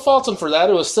don't fault him for that.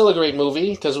 It was still a great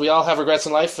movie because we all have regrets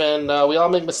in life and we all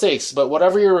make mistakes. But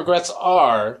whatever your regrets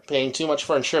are, paying too much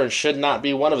for insurance should not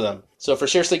be one of them. So for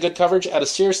seriously good coverage at a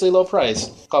seriously low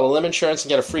price, call Lim Insurance and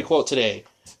get a free quote today.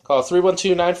 Call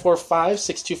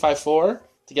 312-945-6254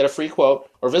 to get a free quote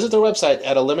or visit their website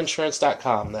at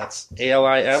aliminsurance.com. That's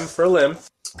ALIM for Lim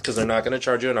because they're not going to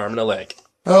charge you an arm and a leg.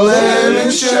 Lim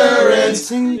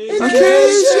Insurance in case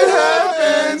it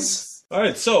happens.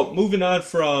 Alright, so moving on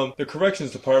from the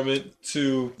corrections department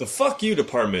to the fuck you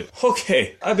department.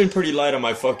 Okay, I've been pretty light on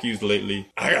my fuck yous lately.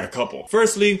 I got a couple.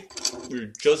 Firstly,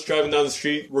 we're just driving down the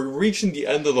street. We're reaching the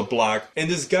end of the block, and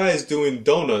this guy is doing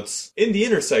donuts in the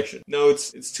intersection. Now,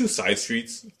 it's two side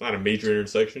streets. It's not a major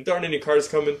intersection. There aren't any cars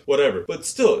coming, whatever. But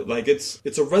still, like, it's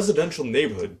a residential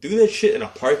neighborhood. Do that shit in a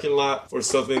parking lot or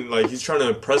something. Like, he's trying to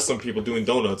impress some people doing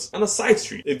donuts on a side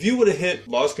street. If you would have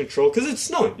lost control, because it's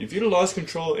snowing. If you'd have lost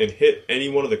control and hit any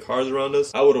one of the cars around us,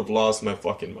 I would have lost my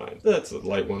fucking mind. That's a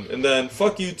light one. And then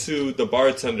fuck you to the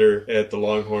bartender at the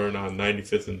Longhorn on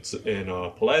 95th and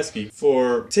Pulaski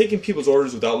for taking people's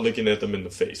orders without looking at them in the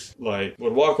face. Like,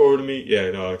 would walk over to me,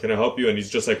 can I help you? And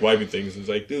he's just like wiping things. He's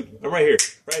like, dude, I'm right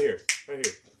here.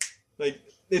 Like,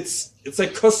 it's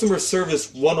like customer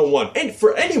service 101. And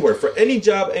for anywhere, for any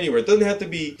job, anywhere. It doesn't have to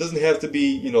be,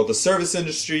 the service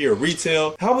industry or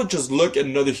retail. How about just look at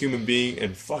another human being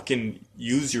and fucking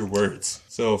use your words?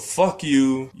 So, fuck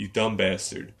you, you dumb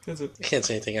bastard. That's it. I can't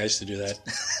say anything. I used to do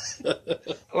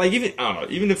that. Like, even, I don't know,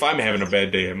 even if I'm having a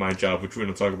bad day at my job, which we're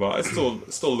going to talk about, I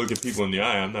still look at people in the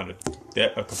eye. I'm not a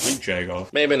complete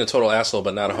jag-off. May have been a total asshole,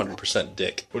 but not 100%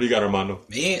 dick. What do you got, Armando?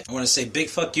 Me, I want to say big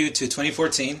fuck you to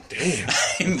 2014.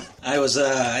 Damn. I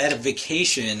had a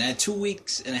vacation. I had 2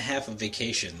 weeks and a half of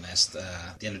vacation last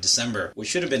the end of December, which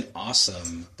should have been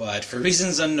awesome, but for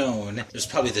reasons unknown, it was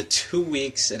probably the 2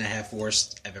 weeks and a half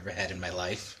worst I've ever had in my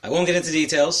life. I won't get into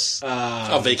details.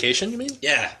 Vacation, you mean?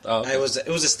 Yeah. Oh, okay. It was a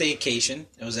staycation.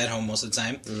 I was at home most of the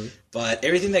time. Mm-hmm. But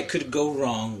everything that could go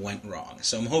wrong went wrong.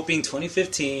 So I'm hoping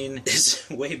 2015 is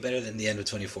way better than the end of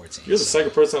 2014. You're the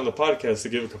second person on the podcast to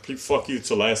give a complete fuck you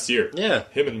to last year. Yeah.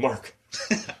 Him and Mark.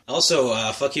 Also,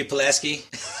 fuck you, Pulaski.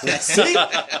 See?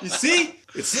 You see?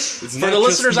 It's For the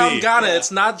listeners out in Ghana,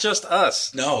 it's not just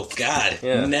us. No, God.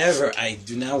 Yeah. Never. I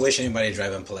do not wish anybody to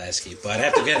drive on Pulaski, but I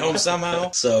have to get home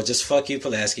somehow. So just fuck you,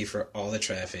 Pulaski, for all the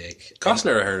traffic.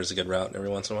 Costner, I heard, is a good route every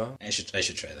once in a while. I should try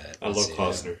that. I love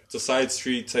Costner. It's a side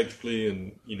street, technically,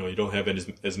 and, you don't have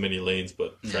as many lanes,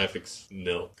 but traffic's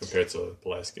nil compared to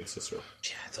Pulaski and Cicero.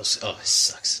 Yeah, it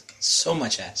sucks. So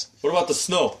much ass. What about the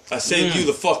snow? I saved you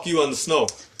the fuck you on the snow.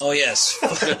 Oh, yes.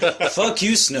 Fuck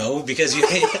you, Snow, because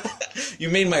you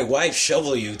made my wife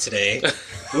shovel you today,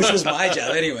 which was my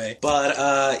job anyway.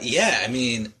 But, yeah, I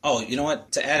mean, you know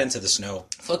what? To add into the snow,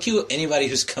 fuck you, anybody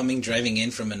who's driving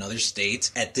in from another state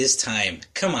at this time.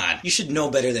 Come on. You should know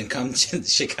better than come to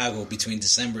Chicago between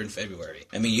December and February.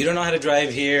 I mean, you don't know how to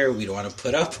drive here. We don't want to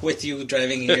put up with you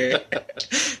driving here.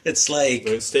 It's like...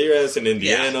 Stay your ass in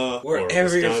Indiana.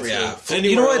 Wherever you're free.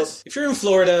 You know what? If you're in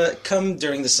Florida, come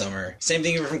during the summer. Same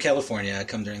thing if you're from California,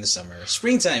 come during the summer.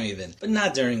 Springtime even, but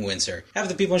not during winter. Half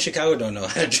the people in Chicago don't know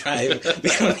how to drive. We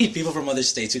only need people from other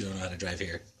states who don't know how to drive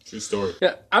here. True story.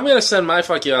 Yeah, I'm going to send my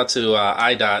fuck you out to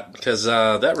IDOT because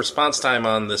that response time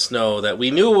on the snow that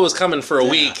we knew was coming for a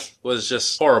week was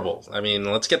just horrible. I mean,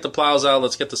 let's get the plows out,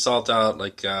 let's get the salt out.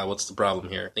 Like, what's the problem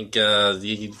here? I think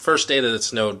the first day that it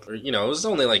snowed, it was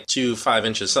only like 5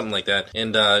 inches, something like that.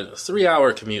 And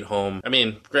 3-hour commute home. I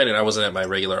mean, granted, I wasn't at my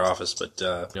regular office, but,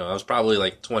 I was probably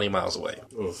like 20 miles away.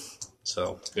 Oof.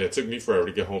 So yeah, it took me forever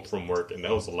to get home from work, and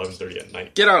that was 11:30 at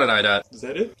night. Get on an IDOT. Is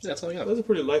that it? Yeah, that's all I got. That was a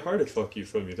pretty lighthearted fuck you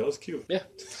from you. That was cute. Yeah.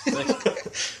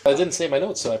 I didn't save my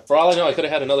notes, so for all I know, I could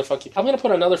have had another fuck you. I'm going to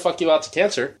put another fuck you out to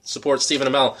cancer. Support Stephen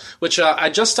Amell, which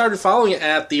I just started following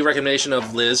at the recommendation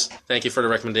of Liz. Thank you for the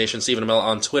recommendation, Stephen Amell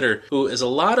on Twitter, who is a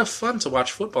lot of fun to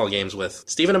watch football games with.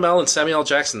 Stephen Amell and Samuel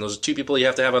Jackson, those are two people you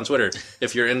have to have on Twitter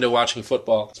if you're into watching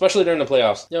football, especially during the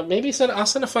playoffs. Maybe I'll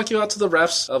send a fuck you out to the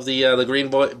refs of the Green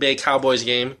Bay Cowboys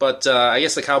game, but I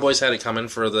guess the Cowboys had it coming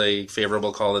for the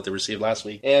favorable call that they received last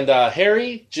week. And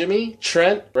Harry, Jimmy,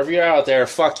 Trent, wherever you're out there,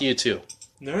 fuck you too.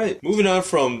 All right, moving on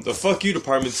from the fuck you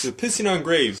department to pissing on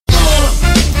graves.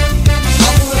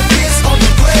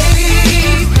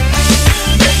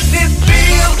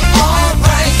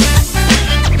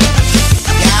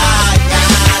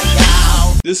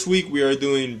 This week we are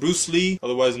doing Bruce Lee,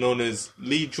 otherwise known as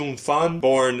Lee Jun-fan,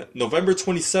 born November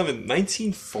 27,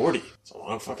 1940. It's a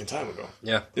long fucking time ago.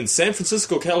 Yeah. In San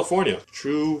Francisco, California.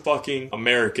 True fucking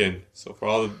American. So for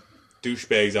all the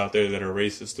douchebags out there that are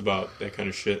racist about that kind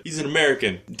of shit, he's an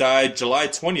American. Died July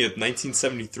 20th,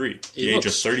 1973. The age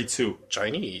of 32.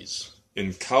 Chinese.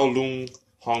 In Kowloon,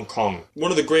 Hong Kong. One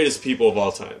of the greatest people of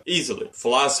all time. Easily.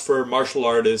 Philosopher, martial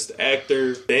artist,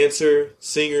 actor, dancer,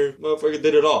 singer. Motherfucker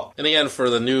did it all. And again, for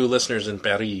the new listeners in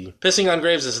Paris, pissing on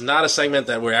graves is not a segment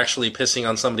that we're actually pissing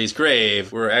on somebody's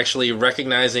grave. We're actually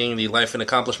recognizing the life and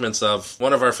accomplishments of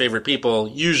one of our favorite people,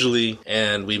 usually,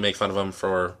 and we make fun of them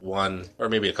for one or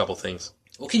maybe a couple things.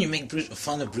 What can you make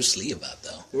fun of Bruce Lee about,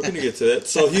 though? We're going to get to that.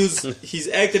 So he's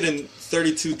acted in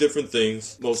 32 different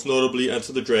things, most notably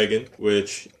Enter the Dragon,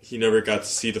 which he never got to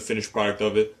see the finished product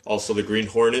of it. Also The Green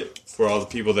Hornet, for all the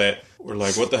people that were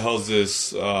like, what the hell is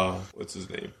this, what's his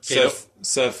name? Seth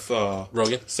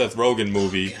Rogen? Seth Rogen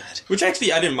movie. Oh, which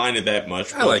actually, I didn't mind it that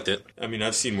much. I liked it. I mean,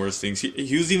 I've seen worse things.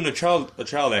 He was even a child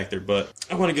actor, but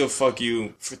I want to give a fuck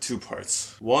you for two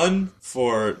parts. One,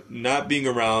 for not being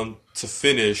around to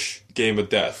finish Game of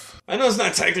Death. I know it's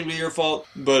not technically your fault,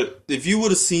 but if you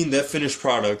would have seen that finished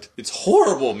product, it's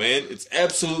horrible, man. It's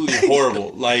absolutely horrible.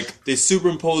 Like, they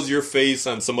superimpose your face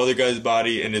on some other guy's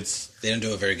body, and they don't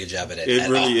do a very good job at it. It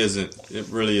really isn't. It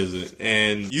really isn't.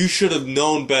 And you should have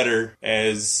known better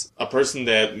as a person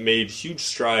that made huge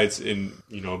strides in,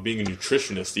 being a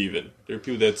nutritionist even. There are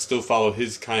people that still follow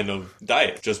his kind of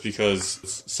diet just because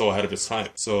it's so ahead of his time.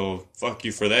 So, fuck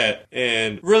you for that.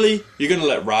 And really, you're gonna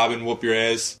let Robin whoop your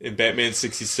ass in Batman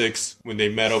 66 when they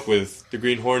met up with the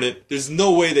Green Hornet? There's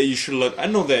no way that you should let... I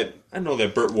know that I know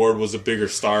that Burt Ward was a bigger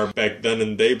star back then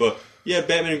in the day, but yeah,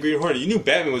 Batman and Green Hornet. You knew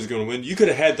Batman was going to win. You could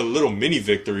have had the little mini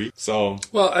victory. So,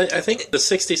 well, I think the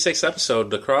 66th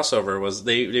episode, the crossover, was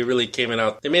they really came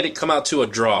out. They made it come out to a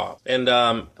draw. And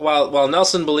while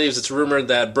Nelson believes it's rumored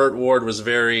that Burt Ward was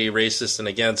very racist and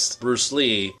against Bruce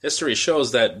Lee, history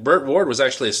shows that Burt Ward was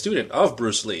actually a student of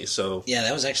Bruce Lee. So yeah,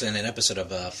 that was actually in an episode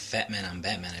of Fat Man on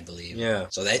Batman, I believe. Yeah.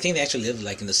 So I think they actually lived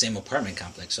like in the same apartment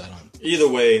complex. So I don't. Either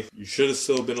way, you should have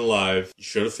still been alive. You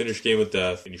should have finished Game of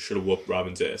Death, and you should have whooped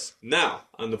Robin's ass. Now,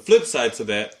 on the flip side to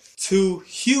that, 2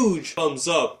 huge thumbs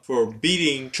up for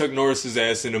beating Chuck Norris's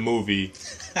ass in a movie,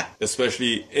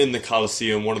 especially in the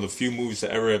Coliseum, one of the few movies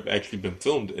that ever have actually been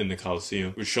filmed in the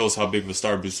Coliseum, which shows how big of a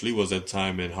star Bruce Lee was at the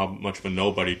time and how much of a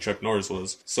nobody Chuck Norris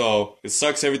was. So, it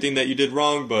sucks everything that you did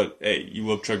wrong, but hey, you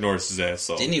whooped Chuck Norris's ass.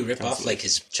 So didn't he rip off like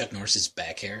his Chuck Norris's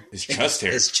back hair? His chest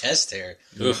hair. His chest hair.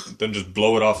 Then just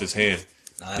blow it off his hand.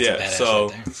 No, that's a badass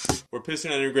right there. We're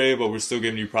pissing on your grave, but we're still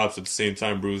giving you props at the same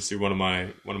time, Bruce. You're one of my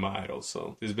idols.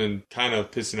 So there's been kind of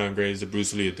pissing on graves, the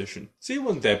Bruce Lee edition. See, it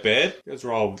wasn't that bad. You guys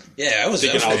were all I was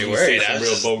thinking I was pretty going to say worried. some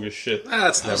real bogus shit.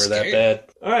 that's never that scared. bad.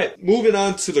 All right, moving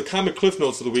on to the comic cliff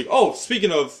notes of the week. Oh,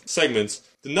 speaking of segments,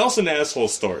 the Nelson asshole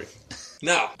story.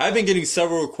 Now, I've been getting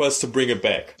several requests to bring it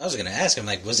back. I was going to ask him,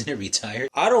 like, wasn't it retired?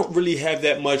 I don't really have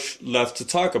that much left to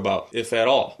talk about, if at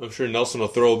all. I'm sure Nelson will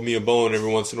throw me a bone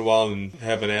every once in a while and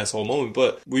have an asshole moment,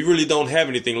 but we really don't have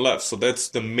anything left, so that's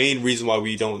the main reason why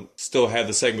we don't still have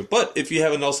the segment. But if you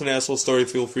have a Nelson asshole story,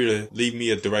 feel free to leave me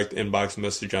a direct inbox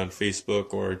message on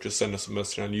Facebook or just send us a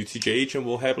message on UTJH and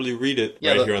we'll happily read it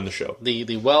here on the show.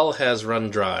 The well has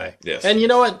run dry. Yes. And you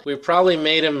know what? We've probably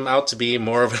made him out to be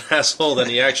more of an asshole than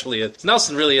he actually is.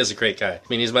 Nelson really is a great guy. I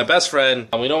mean, he's my best friend.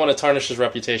 We don't want to tarnish his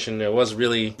reputation. It was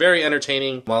really very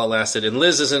entertaining while it lasted. And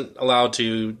Liz isn't allowed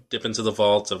to dip into the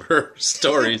vault of her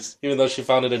stories, even though she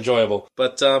found it enjoyable.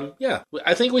 But yeah,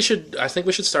 I think we should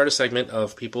start a segment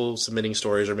of people submitting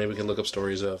stories, or maybe we can look up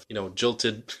stories of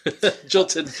jilted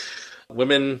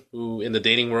women who in the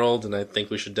dating world, and I think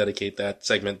we should dedicate that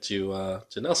segment to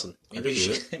Nelson. Maybe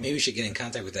we should get in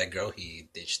contact with that girl he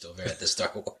ditched over at the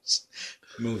Star Wars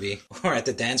movie or at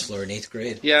the dance floor in 8th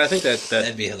grade. Yeah, I think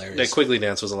that'd be hilarious. That Quigley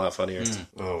dance was a lot funnier.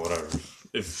 Oh, whatever.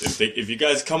 If you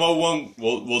guys come up with one,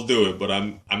 we'll do it. But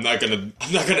I'm not gonna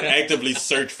actively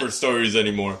search for stories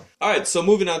anymore. All right, so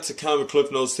moving on to comic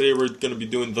cliff notes. Today we're gonna be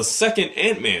doing the second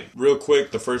Ant-Man. Real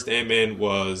quick, the first Ant-Man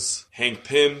was Hank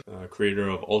Pym, creator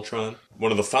of Ultron,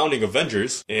 one of the founding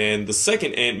Avengers, and the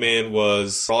second Ant-Man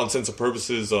was, for all intents and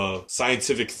purposes, a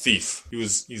scientific thief.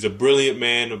 He's a brilliant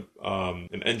man,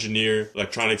 an engineer,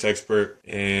 electronics expert,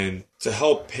 and to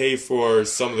help pay for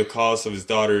some of the costs of his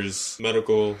daughter's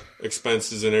medical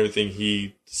expenses and everything,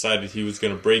 he decided he was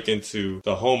going to break into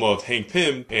the home of Hank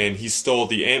Pym, and he stole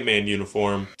the Ant-Man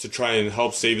uniform to try and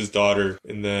help save his daughter.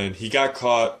 And then he got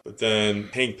caught, but then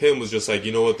Hank Pym was just like,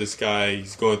 you know what, this guy,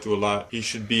 he's going through a lot. He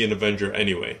should be an Avenger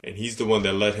anyway. And he's the one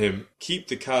that let him keep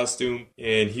the costume,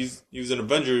 and he was an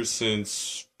Avenger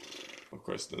since... Of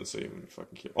course, it doesn't say even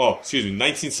fucking care. Oh, excuse me,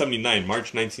 1979,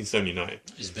 March 1979.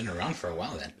 He's been around for a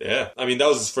while then. Yeah, I mean, that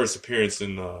was his first appearance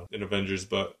in Avengers,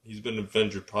 but he's been an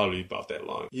Avenger probably about that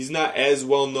long. He's not as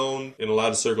well known in a lot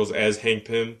of circles as Hank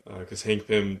Pym, because Hank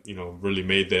Pym, really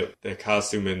made that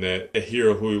costume and that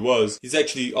hero who he was. He's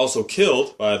actually also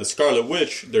killed by the Scarlet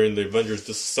Witch during the Avengers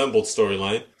Disassembled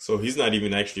storyline, so he's not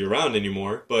even actually around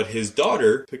anymore. But his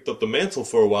daughter picked up the mantle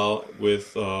for a while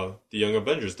with the Young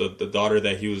Avengers, the daughter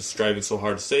that he was striving so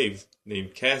hard to save,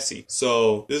 named Cassie.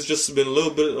 So this has just been a little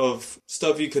bit of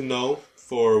stuff you can know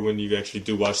for when you actually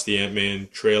do watch the Ant-Man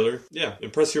trailer. Yeah,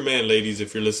 impress your man, ladies,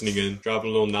 if you're listening in. Drop a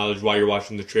little knowledge while you're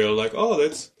watching the trailer, like, oh,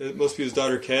 that must be his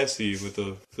daughter Cassie with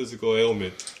a physical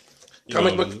ailment.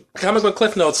 Comic book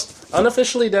cliff notes,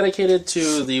 unofficially dedicated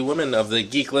to the women of the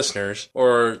geek listeners,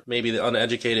 or maybe the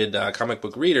uneducated comic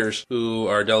book readers who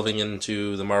are delving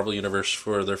into the Marvel Universe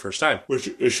for their first time. Which,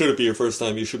 it shouldn't be your first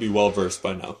time, you should be well-versed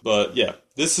by now. But yeah,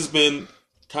 this has been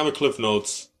Comic Cliff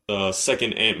Notes, the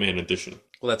second Ant-Man edition.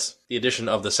 Well, that's the edition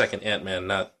of the second Ant-Man,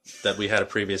 not that we had a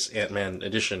previous Ant-Man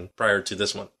edition prior to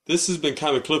this one. This has been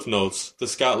Comic Cliff Notes, the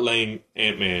Scott Lang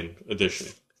Ant-Man edition.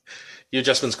 You've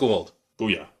just been schooled.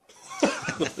 Booyah.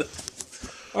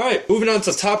 All right, moving on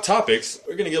to top topics.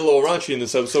 We're going to get a little raunchy in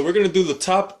this episode. We're going to do the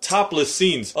topless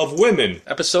scenes of women.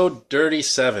 Episode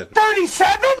 37.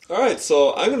 37? All right,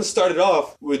 so I'm going to start it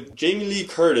off with Jamie Lee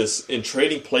Curtis in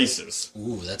Trading Places.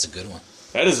 Ooh, that's a good one.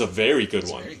 That is a very good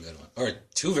one. Very good one. Or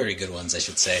two very good ones, I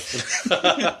should say.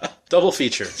 Double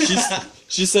feature.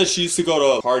 She said she used to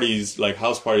go to parties, like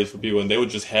house parties for people, and they would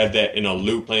just have that in a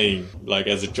loop playing, like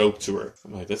as a joke to her.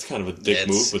 I'm like, that's kind of a dick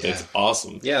move, but that's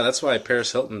awesome. Yeah, that's why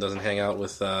Paris Hilton doesn't hang out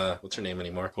with, what's her name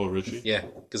anymore? Cole Richie? Yeah,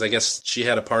 because I guess she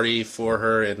had a party for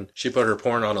her, and she put her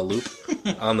porn on a loop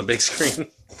on the big screen.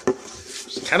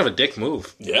 It's kind of a dick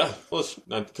move. Yeah. Well, it's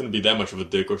not couldn't be that much of a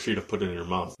dick, or she'd have put it in her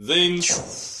mouth. Zing.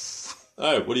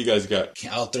 All right, what do you guys got?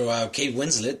 I'll throw out Kate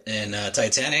Winslet in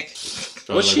Titanic.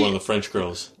 Like one of the French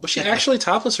girls. Was she actually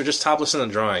topless or just topless in the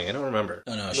drawing? I don't remember.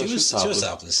 No, she was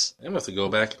topless. I'm going to have to go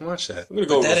back and watch that. I'm going to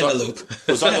go with that in a loop.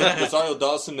 Rosario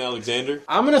Dawson and Alexander.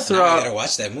 I'm going to throw I out... gotta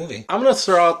watch that movie. I'm going to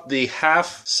throw out the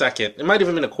half second, it might have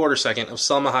even been a quarter second, of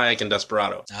Selma Hayek in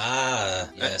Desperado. Ah,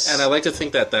 yes. And I like to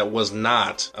think that was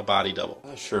not a body double.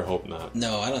 I sure hope not.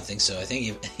 No, I don't think so. I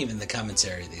think even the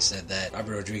commentary, they said that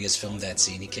Robert Rodriguez filmed that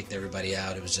scene. He kicked everybody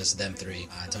out. It was just them three.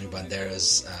 Antonio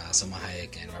Banderas, Selma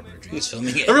Hayek, and Robert Rodriguez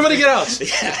filming it. Everybody get out!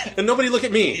 Yeah. And nobody look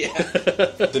at me!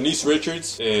 Yeah. Denise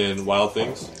Richards in Wild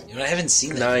Things. You know, I haven't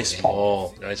seen that Nice movie.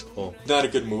 pull. Nice pull. Not a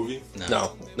good movie.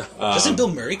 No. Doesn't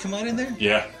Bill Murray come out in there?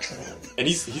 Yeah. And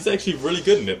he's actually really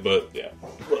good in it, but yeah.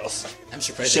 What else? I'm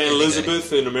surprised. Shane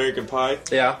Elizabeth in American Pie.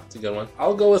 Yeah, it's a good one.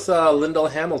 I'll go with Lyndall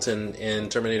Hamilton in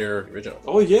Terminator Original.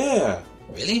 Oh, yeah.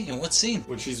 Really? In what scene?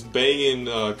 When she's banging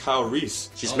Kyle Reese.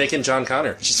 She's making John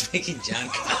Connor. She's making John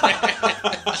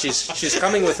Connor. She's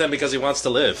coming with him because he wants to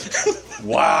live.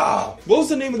 Wow. What was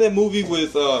the name of that movie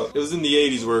with, it was in the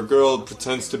 80s where a girl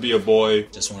pretends to be a boy.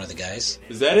 Just one of the guys?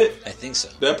 Is that it? I think so.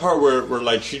 That part where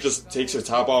like she just takes her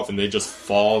top off and they just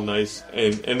fall nice.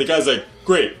 And the guy's like,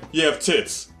 great, you have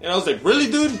tits. And I was like, really,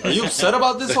 dude? Are you upset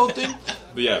about this whole thing?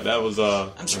 But yeah, that was,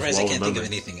 I'm surprised I can't think of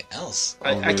anything else.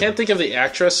 I can't think of the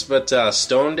actress, but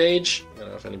Stoned Age. I don't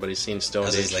know if anybody's seen Stoned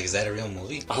Age. Is that a real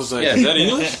movie? I was like, is that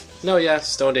English? No, yeah,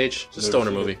 Stoned Age. It's a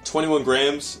stoner movie. 21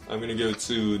 Grams. I'm going to give it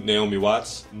to Naomi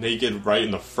Watts. Naked right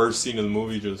in the first scene of the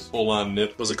movie, just full on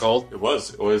nip. Was it cold? It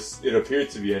was. It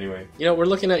appeared to be anyway. You know, we're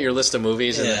looking at your list of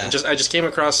movies, and I just came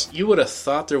across, you would have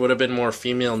thought there would have been more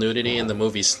female nudity in the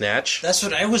movie Snatch. That's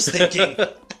what I was thinking.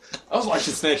 I was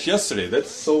watching Snatch yesterday.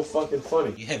 That's so fucking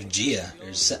funny. You have Gia.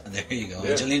 There you go.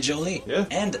 Yeah. Angelina Jolie. Yeah.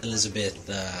 And Elizabeth,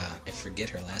 I forget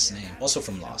her last name. Also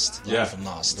from Lost. Yeah. From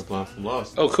Lost. The blonde from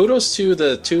Lost. Oh, kudos to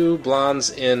the two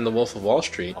blondes in The Wolf of Wall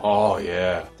Street. Oh,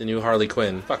 yeah. The new Harley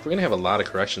Quinn. Fuck, we're going to have a lot of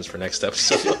corrections for next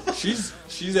episode.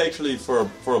 She's actually, for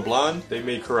a blonde, they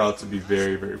make her out to be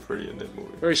very, very pretty in that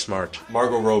movie. Very smart.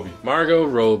 Margot Robbie. Margot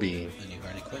Robbie. The new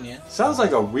Harley Quinn, yeah. Sounds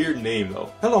like a weird name,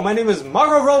 though. Hello, my name is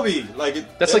Margot Robbie.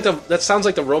 That sounds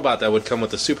like the robot that would come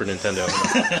with the Super Nintendo.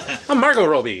 I'm Margot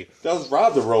Robbie. That was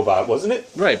Rob the Robot, wasn't it?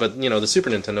 Right, but you know, the Super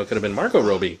Nintendo could have been Margot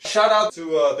Robbie. Shout out to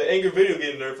the Angry Video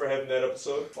Game Nerd for having that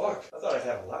episode. Fuck, I thought I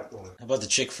had a lot going. How about the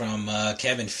chick from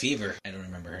Cabin Fever? I don't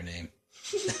remember her name.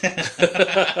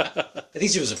 I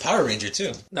think she was a Power Ranger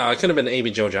too. No, it could have been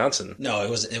Amy Jo Johnson. No, it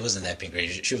wasn't that Pink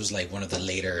Ranger. She was like one of the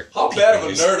later. How Pink bad of a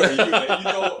Rangers. nerd are you, man? You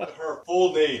know her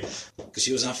full name. Because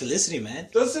she was on Felicity, man.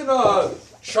 Doesn't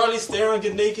Charlize Theron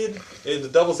get naked in The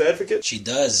Devil's Advocate? She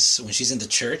does when she's in the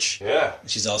church. Yeah.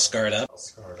 She's all scarred up.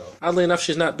 Oddly enough,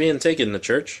 she's not being taken in the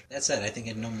church. That's it. I think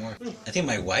I know more. I think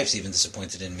my wife's even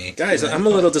disappointed in me. Guys, I'm a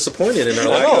little disappointed in our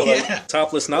lack of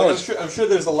topless knowledge. I'm sure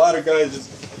there's a lot of guys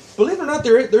just... Believe it or not,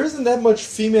 there isn't that much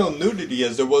female nudity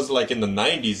as there was like in the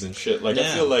 90s and shit. Like,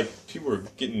 I feel like people were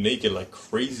getting naked like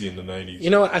crazy in the 90s. You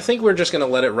know what? I think we're just going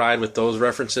to let it ride with those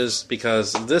references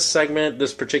because this segment,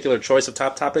 this particular choice of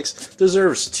top topics,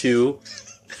 deserves two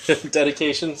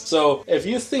dedications. So if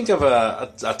you think of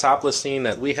a topless scene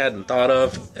that we hadn't thought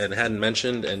of and hadn't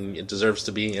mentioned and it deserves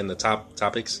to be in the top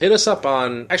topics, hit us up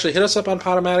on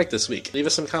Podomatic this week. Leave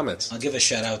us some comments. I'll give a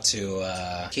shout out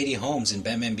to Katie Holmes in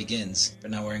Batman Begins for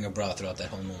not wearing a bra throughout that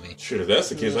whole movie. Shit, if that's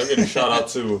the case, I'm getting a shout out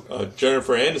to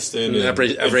Jennifer Aniston in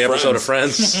every episode of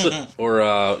Friends. Or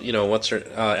what's her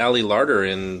Allie Larder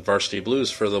in Varsity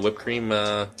Blues for the whipped cream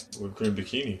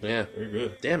bikini. Yeah, very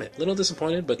good. Damn it, a little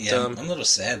disappointed, but I'm a little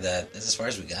sad that that's as far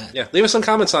as we got. Yeah, leave us some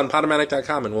comments on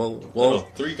Podomatic.com and we'll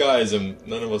three guys and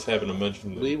none of us happen to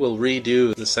mention them. We will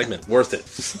redo the segment. Worth it.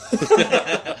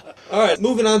 Alright,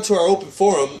 moving on to our open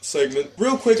forum segment.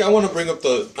 Real quick, I want to bring up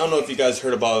I don't know if you guys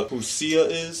heard about who Sia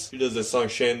is. She does that song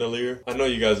Chandelier. I know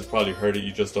you guys have probably heard it,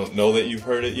 you just don't know that you've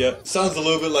heard it yet. Sounds a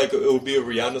little bit like it would be a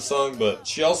Rihanna song, but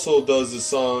she also does this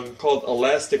song called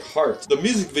Elastic Heart. The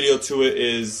music video to it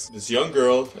is this young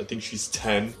girl, I think she's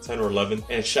 10 or 11,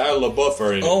 and Shia LaBeouf are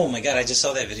her in it. Oh my god, I just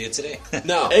saw that video today.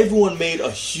 Now, everyone made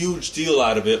a huge deal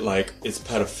out of it, like, it's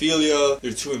pedophilia,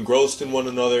 they're too engrossed in one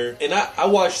another. And I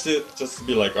watched it just to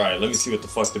be like, alright, let me see what the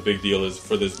fuck the big deal is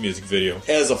for this music video.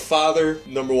 As a father,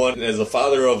 number one, and as a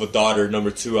father of a daughter,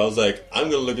 number two, I was like, I'm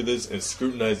gonna look at this and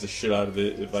scrutinize the shit out of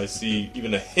it. If I see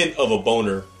even a hint of a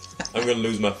boner, I'm gonna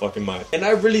lose my fucking mind. And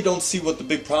I really don't see what the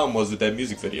big problem was with that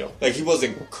music video. Like, he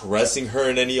wasn't caressing her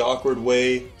in any awkward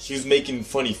way. He was making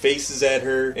funny faces at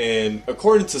her. And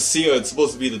according to Sia, it's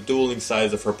supposed to be the dueling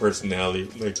sides of her personality.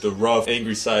 Like, the rough,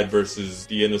 angry side versus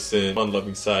the innocent,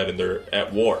 fun-loving side, and they're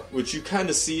at war. Which you kind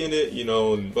of see in it, you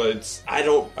know, but I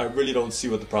really don't see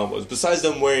what the problem was. Besides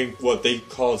them wearing what they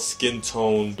call skin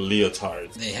tone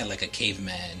leotards. They had like a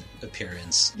caveman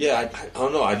appearance. Yeah, I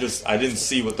don't know. I didn't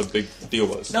see what the big deal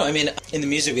was. No, I mean, in the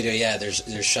music video, yeah, there's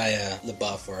Shia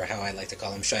LaBeouf, or how I like to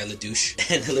call him, Shia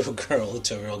LaDouche, and the little girl, the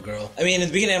 12-year-old girl. I mean, in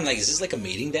the beginning, I'm like, is this like a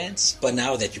mating dance? But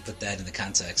now that you put that in the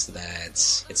context that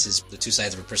it's the two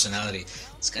sides of her personality,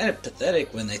 it's kind of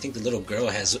pathetic when I think the little girl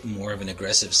has more of an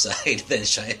aggressive side than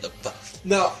Shia LaBeouf.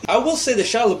 Now, I will say that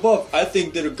Shia LaBeouf, I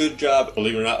think, did a good job,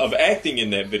 believe it or not, of acting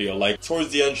in that video. Like, towards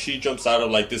the end, she jumps out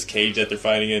of, like, this cage that they're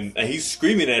fighting in, and he's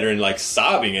screaming at her and, like,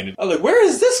 sobbing. And I was like, where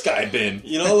has this guy been?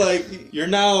 You know, like, you're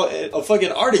now at a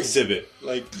fucking art exhibit.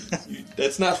 Like,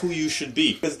 that's not who you should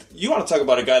be. Because you want to talk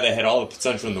about a guy that had all the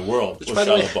potential in the world. Which, was by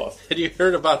the Shia way, LaBeouf. had you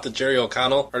heard about the Jerry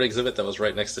O'Connell art exhibit that was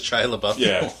right next to Shia LaBeouf?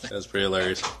 Yeah. That was pretty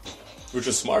hilarious. Which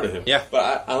was smart of him. Yeah.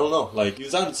 But I don't know. Like, he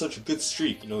was on such a good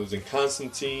streak. You know, he was in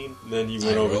Constantine, and then he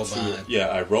went over to...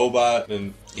 iRobot,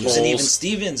 and... He was in Even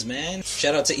Stevens, man.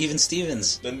 Shout out to Even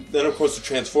Stevens. Then of course, the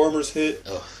Transformers hit.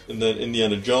 Ugh. And then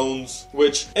Indiana Jones.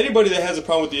 Which, anybody that has a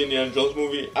problem with the Indiana Jones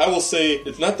movie, I will say,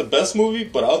 it's not the best movie,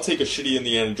 but I'll take a shitty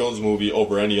Indiana Jones movie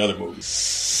over any other movie.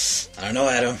 I don't know,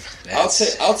 Adam.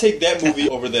 I'll take that movie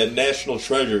over that National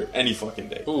Treasure any fucking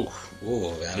day. Ooh.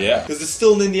 Ooh, Yeah, because it's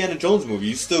still an Indiana Jones movie.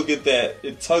 You still get that.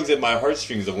 It tugs at my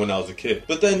heartstrings of when I was a kid.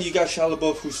 But then you got Shia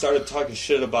LaBeouf, who started talking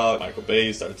shit about Michael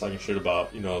Bay, started talking shit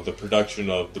about, you know, the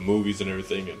production of the movies and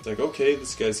everything. And it's like, okay,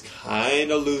 this guy's kind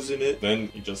of losing it. Then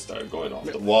he just started going off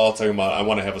the wall, talking about, I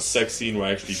want to have a sex scene where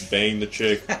I actually bang the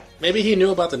chick. Maybe he knew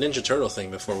about the Ninja Turtle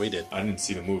thing before we did. I didn't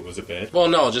see the movie. Was it bad? Well,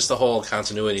 no, just the whole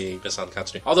continuity, based on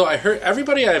continuity. Although I heard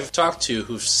everybody I've talked to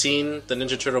who've seen the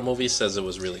Ninja Turtle movie says it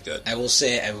was really good. I will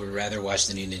say I would rather watch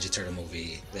the new Ninja Turtle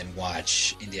movie than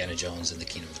watch Indiana Jones and the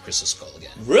Kingdom of the Crystal Skull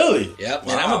again. Really? Yep,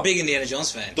 Wow. and I'm a big Indiana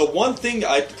Jones fan. The one thing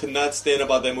I could not stand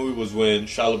about that movie was when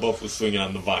Shia LaBeouf was swinging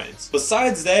on the vines.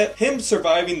 Besides that, him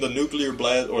surviving the nuclear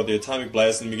blast or the atomic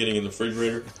blast in the beginning in the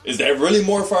refrigerator, is that really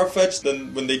more far-fetched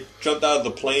than when they jumped out of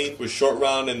the plane with Short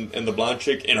Round and the blonde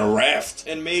chick in a raft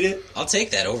and made it? I'll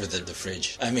take that over the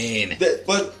fridge. I mean...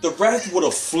 But the raft would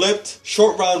have flipped,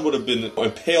 Short Round would have been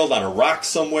impaled on a rock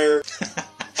somewhere.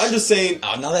 I'm just saying...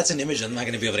 Oh, now that's an image I'm not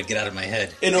going to be able to get out of my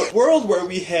head. In a world where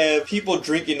we have people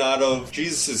drinking out of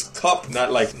Jesus' cup,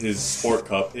 not like his sport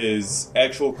cup, his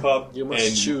actual cup. You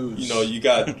must choose. You know, you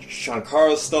got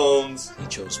Shankara stones. He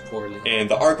chose poorly. And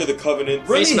the Ark of the Covenant.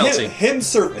 Face melting. Him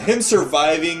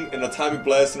surviving an atomic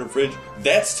blast in a fridge,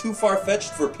 that's too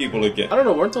far-fetched for people to get. I don't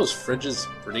know, weren't those fridges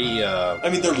pretty, I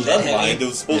mean, they're that lead-lined. heavy? It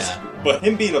was supposed to, but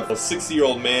him being a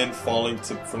 60-year-old man falling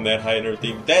from that height and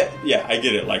everything, I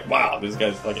get it. Like, wow, this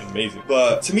guy's fucking amazing.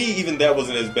 But to me, even that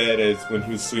wasn't as bad as when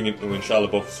he was swinging, when Shia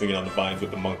LaBeouf was swinging on the vines with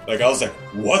the monk. Like, I was like,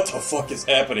 what the fuck is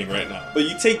happening right now? But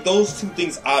you take those two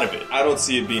things out of it, I don't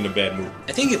see it being a bad movie.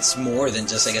 I think it's more than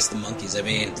just, I guess, the monkeys. I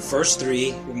mean, the first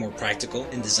three were more practical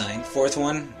in design. Fourth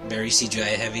one, very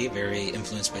CGI heavy, very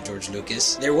influenced by George Lucas.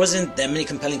 There wasn't that many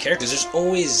compelling characters. There's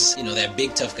always, you know, that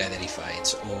big tough guy that he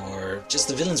fights, or just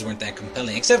the villains weren't that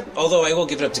compelling. Except, although I will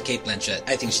give it up to Kate Blanchett.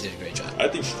 I think she did a great job. I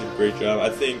think she did a great job. I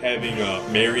think having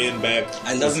Marion back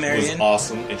I love Marion. was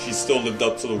awesome, and she still lived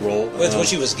up to the role. With what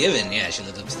she was given, yeah, she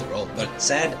lived up to the role. But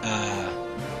sad,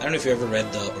 I don't know if you ever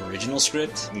read the original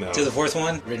script to the fourth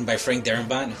one, written by Frank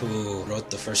Darabont, who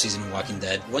wrote the first season of Walking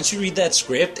Dead. Once you read that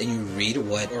script and you read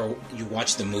or you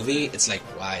watch the movie, it's like,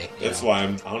 why? That's why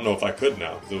I don't know if I could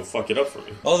now, because it'll fuck it up for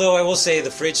me. Although I will say the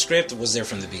fridge script was there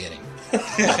from the beginning.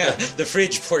 The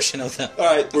fridge portion of that.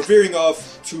 Alright, we're veering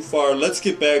off too far. Let's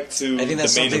get back to I think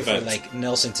that's the main something event. for like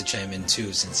Nelson to chime in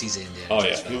too, since he's in Indiana Oh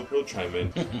yeah, Jones fan. he'll chime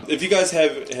in. If you guys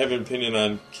have an opinion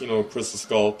on Kino of Crystal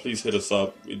Skull, please hit us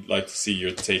up. We'd like to see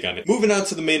your take on it. Moving on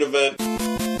to the main event.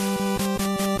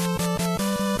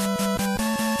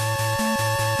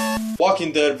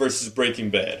 Walking Dead versus Breaking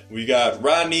Bad. We got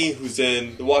Rodney, who's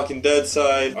in the Walking Dead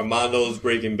side. Armando's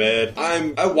Breaking Bad.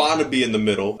 I want to be in the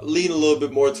middle. I lean a little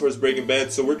bit more towards Breaking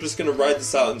Bad, so we're just going to ride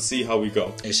this out and see how we go.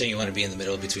 Are you saying you want to be in the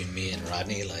middle between me and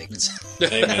Rodney? Like,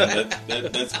 hey man,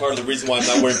 that's part of the reason why I'm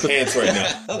not wearing pants right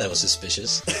now. Oh, that was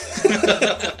suspicious.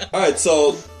 Alright,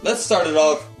 so let's start it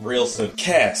off real simple.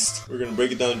 Cast. We're going to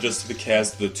break it down just to the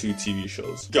cast of the 2 TV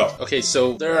shows. Go. Okay,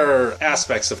 so there are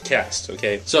aspects of cast,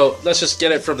 okay? So let's just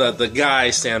get it from the guy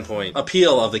standpoint.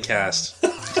 Appeal of the cast.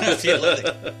 I feel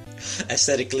like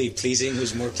aesthetically pleasing,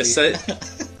 who's more pleasing?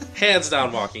 Hands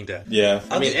down, Walking Dead. Yeah.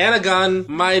 I mean, Anna Gunn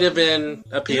might have been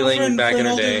appealing back in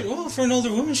her day. Well, for an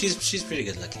older woman, she's pretty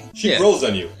good looking. She grows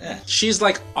on you. Yeah. She's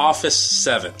like Office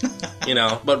 7,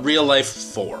 but real life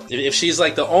 4. If she's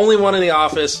like the only one in the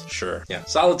office, sure. Yeah,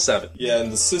 solid 7. Yeah,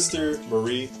 and the sister,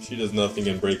 Marie, she does nothing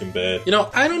in Breaking Bad.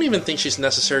 I don't even think she's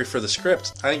necessary for the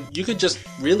script. You could just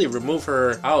really remove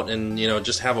her out and,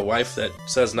 just have a wife that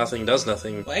says nothing, does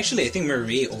nothing. Well, actually, I think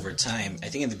Marie, over time, I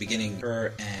think in the beginning,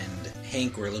 her and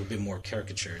Hank were a little bit more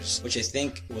caricatures, which I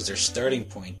think was their starting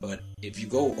point. But if you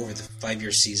go over the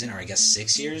 5-year season, or I guess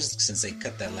 6 years, since they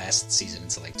cut that last season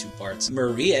into like 2 parts,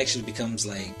 Marie actually becomes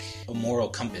like a moral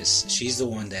compass. She's the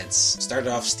one that's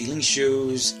started off stealing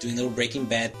shoes, doing little Breaking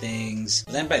Bad things.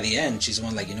 But then by the end, she's the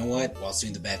one like, you know what? Walt's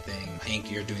doing the bad thing.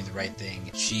 Hank, you're doing the right thing.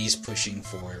 She's pushing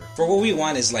for what we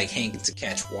want is like Hank to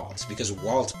catch Walt, because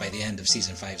Walt by the end of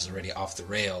season 5 is already off the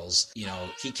rails.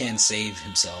 He can't save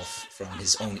himself from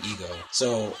his own ego.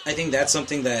 So I think that's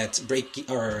something that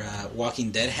Walking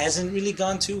Dead hasn't really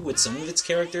gone to with some of its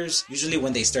characters. Usually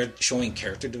when they start showing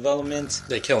character development,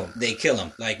 they kill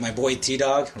him. Like my boy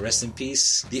T-Dog, rest in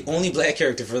peace. The only black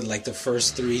character for like the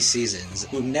first 3 seasons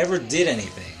who never did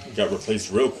anything. Got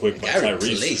replaced real quick by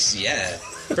Tyrese. Yeah.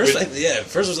 First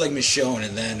was like Michonne,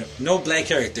 and then no black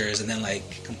characters, and then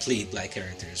like complete black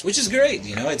characters, which is great.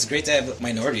 It's great to have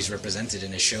minorities represented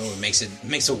in a show. It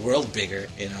makes a world bigger.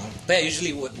 But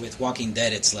usually with Walking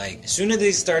Dead, it's like as soon as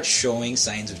they start showing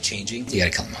signs of changing, you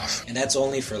gotta kill them off, and that's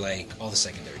only for like all the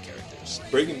secondary characters.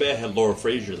 Breaking Bad had Laura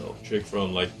Frazier though, chick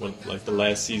from like the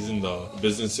last season, the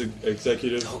business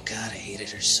executive. Oh god, I hated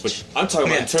her so much. I'm talking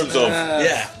about in terms of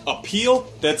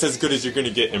appeal. That's as good as you're gonna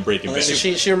get in Breaking Bad.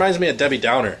 She reminds me of Debbie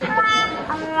Downer.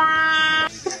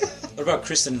 What about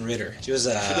Kristen Ritter? She does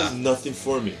nothing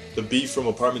for me. The bee from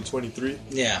Apartment 23.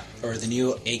 Yeah, or the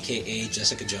new AKA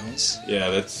Jessica Jones. Yeah,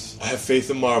 I have faith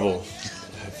in Marvel.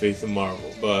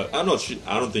 But I don't know.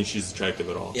 I don't think she's attractive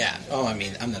at all. Yeah. Oh, I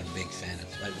mean, I'm not a big fan of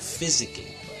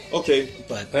physically. Okay,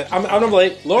 but I'm gonna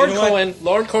blame Lord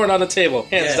Cohen on the table,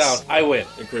 hands down. I win.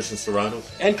 And Christian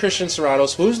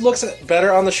Serranos, who looks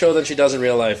better on the show than she does in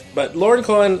real life. But Lauren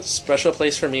Cohen, special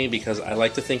place for me because I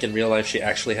like to think in real life she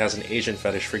actually has an Asian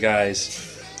fetish for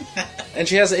guys. And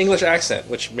she has an English accent,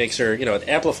 which makes her, it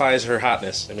amplifies her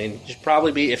hotness. I mean, she'd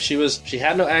probably be, if she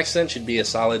had no accent, she'd be a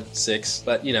solid 6.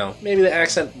 But, maybe the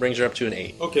accent brings her up to an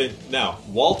 8. Okay, now,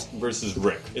 Walt versus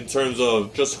Rick. In terms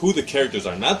of just who the characters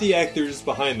are. Not the actors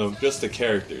behind them, just the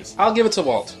characters. I'll give it to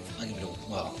Walt.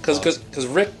 Well, because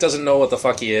Rick doesn't know what the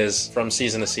fuck he is from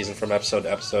season to season, from episode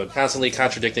to episode, constantly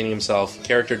contradicting himself.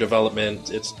 Character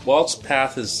development, Walt's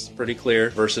path is pretty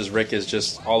clear versus Rick is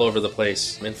just all over the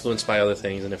place, influenced by other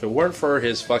things. And if it weren't for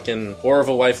his fucking whore of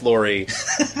a wife, Lori,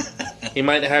 he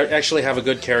might actually have a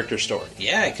good character story.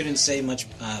 Yeah, I couldn't say much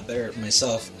better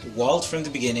myself. Walt, from the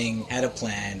beginning, had a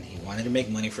plan. He wanted to make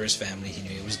money for his family. He knew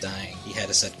he was dying. He had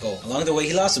a set goal. Along the way,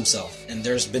 he lost himself. And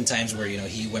there's been times where,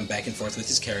 he went back and forth with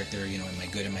his character, am I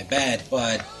good, am I bad?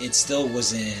 But it still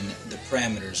was in the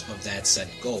parameters of that set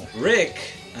goal. Rick,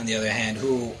 on the other hand,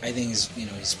 who I think is,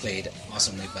 he's played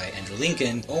awesomely by Andrew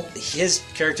Lincoln. His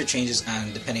character changes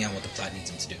depending on what the plot needs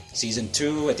him to do.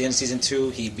 At the end of season 2,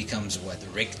 he becomes the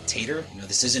Rick-tator.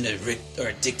 This isn't a Rick or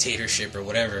a dictatorship or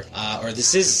whatever. Or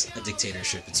this is a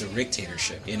dictatorship. It's a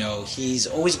Rick-tatorship. He's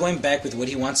always going back with what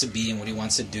he wants to be and what he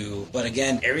wants to do. But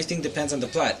again, everything depends on the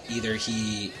plot. Either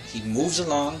he moves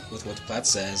along with what the plot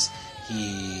says,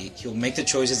 he'll make the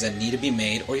choices that need to be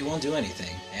made, or he won't do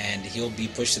anything, and he'll be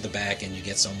pushed to the back, and you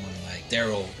get someone like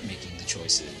Daryl making the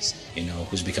choices,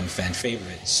 who's become a fan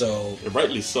favorite. So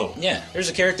rightly so. Yeah, there's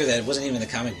a character that wasn't even in the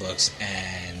comic books,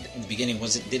 and in the beginning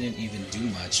didn't even do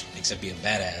much except be a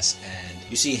badass, and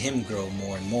you see him grow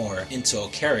more and more into a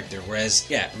character. Whereas,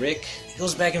 Rick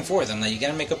goes back and forth. I'm like, you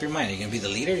gotta make up your mind. Are you gonna be the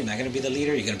leader? You're not gonna be the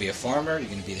leader? You're gonna be a farmer? You're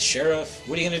gonna be the sheriff?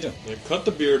 What are you gonna do? Yeah, cut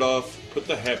the beard off, put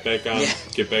the hat back on,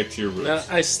 get back to your roots.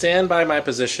 Now, I stand by my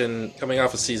position coming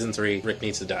off of season 3, Rick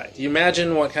needs to die. Do you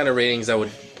imagine what kind of ratings that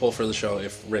would pull for the show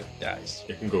if Rick dies?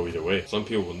 It can go either way. Some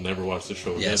people will never watch the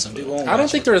show again. Some people won't. I don't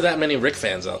think there are that many Rick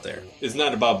fans out there. It's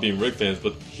not about being Rick fans,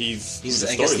 but he's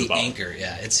I guess the anchor.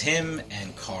 Yeah, it's him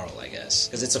and Carl, I guess,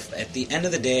 because at the end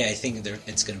of the day, I think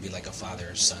it's going to be like a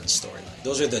father-son storyline.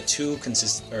 Those are the two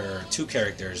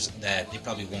characters that they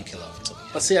probably won't kill off until.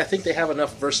 But see, I think they have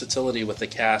enough versatility with the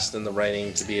cast and the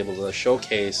writing to be able to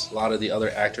showcase a lot of the other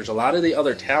actors, a lot of the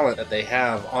other talent that they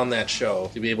have on that show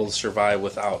to be able to survive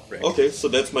without Rick. Okay, so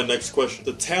that's my next question.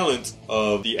 The talent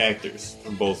of the actors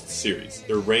from both series,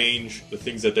 their range, the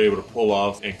things that they're able to pull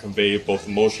off and convey both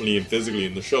emotionally and physically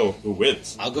in the show, who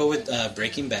wins? I'll go with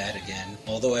Breaking Bad again,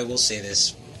 although I will say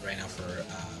this right now for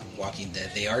Walking Dead,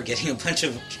 they are getting a bunch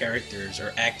of characters,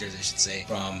 or actors I should say,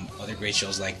 from other great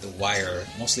shows like The Wire.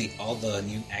 Mostly all the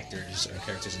new actors or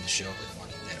characters in the show with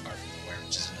Walking Dead are from The Wire,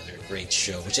 which is another great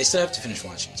show, which I still have to finish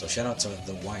watching. So shout out to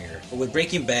The Wire. But with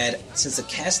Breaking Bad, since the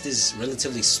cast is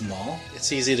relatively small,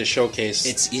 it's easy to showcase.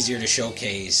 It's easier to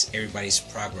showcase everybody's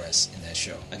progress in that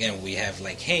show. Again, we have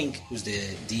like Hank, who's the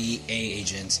DEA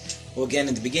agent. Well, again,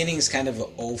 in the beginning, he's kind of an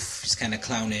oaf, he's kind of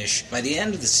clownish. By the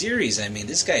end of the series, I mean,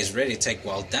 this guy is ready to take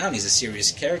Walt down. He's a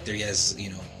serious character. He has,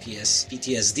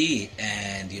 PTSD,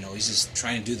 and, he's just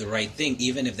trying to do the right thing,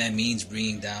 even if that means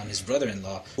bringing down his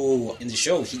brother-in-law, who, in the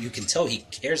show, you can tell he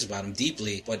cares about him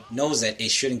deeply, but knows that it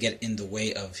shouldn't get in the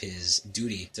way of his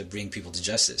duty to bring people to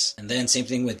justice. And then, same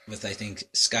thing with I think,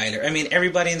 Skyler. I mean,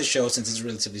 everybody in the show, since it's a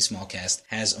relatively small cast,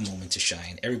 has a moment to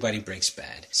shine. Everybody breaks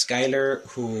bad. Skyler,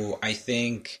 who I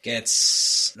think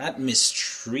gets not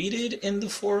mistreated in the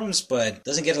forums, but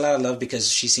doesn't get a lot of love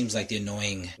because she seems like the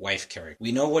annoying wife character.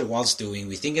 We know what Walt's doing.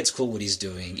 We think it's cool what he's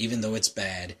doing, even though it's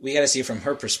bad. We gotta see it from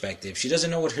her perspective. She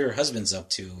doesn't know what her husband's up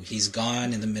to. He's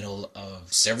gone in the middle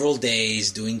of several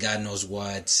days doing God knows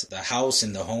what. The house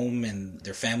and the home and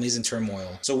their family's in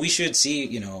turmoil. So we should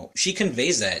see, she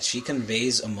conveys that. She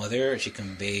conveys a mother. She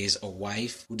conveys a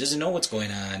wife who doesn't know what's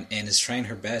going on and is trying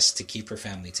her best to keep her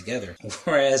family together.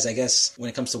 Whereas, I guess, when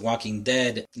it comes to Walking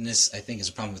Dead, and this I think is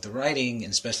a problem with the writing,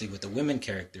 and especially with the women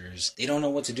characters, they don't know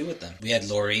what to do with them. We had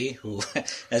Lori, who,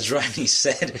 as Rodney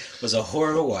said, was a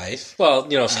horrible wife. Well,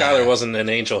 Skyler wasn't an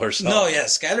angel herself. No,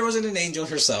 Skyler wasn't an angel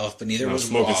herself, but neither was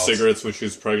smoking Walt. Cigarettes when she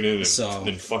was pregnant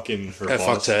and fucking her boss.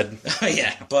 Fucked Ted.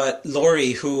 Yeah, but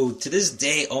Lori, who to this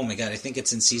day, oh my god, I think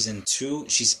it's in season 2,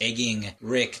 she's egging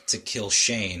Rick to kill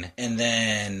Shane, and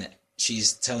then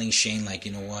she's telling Shane, like,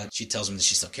 you know what? She tells him that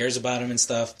she still cares about him and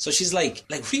stuff. So she's like,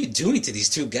 what are you doing to these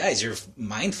two guys? You're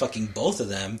mind-fucking both of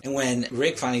them. And when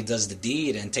Rick finally does the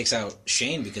deed and takes out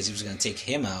Shane because he was going to take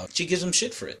him out, she gives him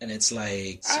shit for it. And it's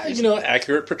like...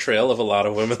 accurate portrayal of a lot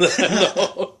of women that I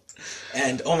know.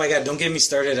 And, oh my god, don't get me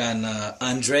started on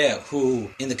Andrea,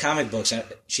 who, in the comic books,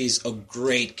 she's a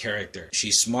great character.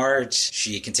 She's smart,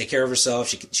 she can take care of herself,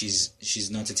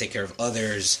 she's known to take care of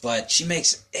others, but she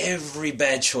makes every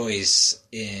bad choice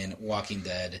in Walking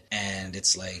Dead, and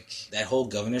it's like, that whole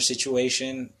governor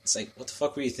situation, it's like, what the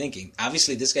fuck were you thinking?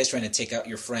 Obviously, this guy's trying to take out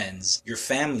your friends, your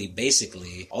family,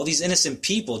 basically, all these innocent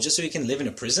people, just so he can live in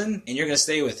a prison, and you're gonna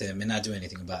stay with him and not do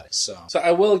anything about it, so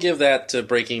I will give that to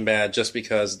Breaking Bad just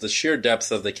because the sheer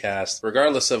depth of the cast,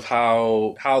 regardless of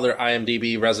how their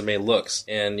IMDb resume looks,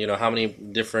 and how many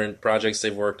different projects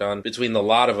they've worked on, between the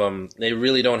lot of them, they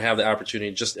really don't have the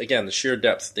opportunity, just again, the sheer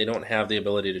depth, they don't have the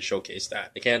ability to showcase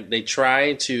that. They try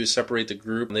to separate the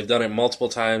group, and they've done it multiple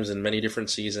times in many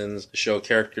different seasons to show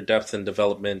character depth and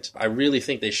development. I really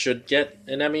think they should get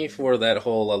an Emmy for that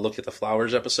whole Look at the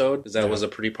Flowers episode, because that was a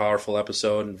pretty powerful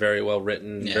episode and very well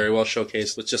written, very well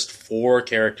showcased with just 4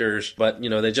 characters, but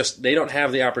they don't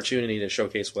have the opportunity to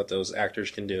showcase what those actors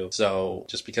can do. So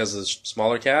just because of the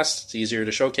smaller cast, it's easier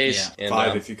to showcase. Yeah. And,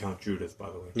 5 if you count Judith,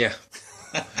 by the way. Yeah.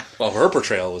 Well, her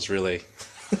portrayal was really...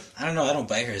 I don't know. I don't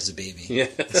buy her as a baby. Yeah.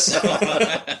 So,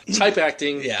 type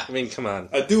acting. Yeah. I mean, come on.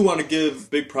 I do want to give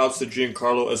big props to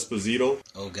Giancarlo Esposito.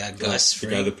 Oh, God, Gus. The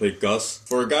guy that played Gus.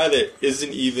 For a guy that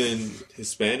isn't even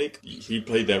Hispanic, he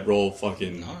played that role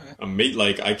fucking amazing.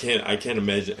 Like, I can't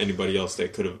imagine anybody else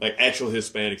that could have, like, actual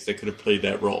Hispanics that could have played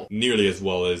that role nearly as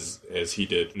well as he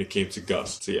did when it came to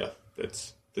Gus. So, yeah,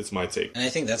 that's my take. And I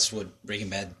think that's what Breaking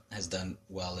Bad has done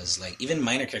well is like even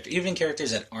minor characters, even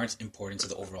characters that aren't important to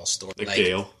the overall story,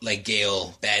 like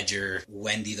Gale, Badger,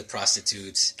 Wendy the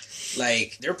prostitute,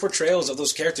 like their portrayals of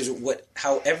those characters,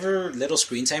 however little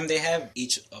screen time they have,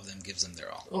 each of them gives them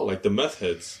their all. Oh, like the meth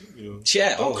heads,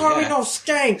 Yeah, don't call me no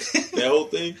skank. That whole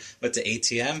thing. But the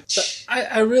ATM,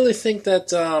 I really think that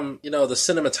the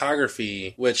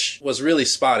cinematography, which was really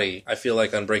spotty, I feel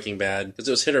like on Breaking Bad, because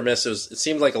it was hit or miss. It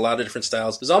seemed like a lot of different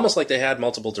styles. It was almost like they had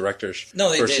multiple directors. No,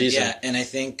 they per did, season. yeah. And I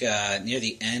think near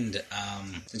the end,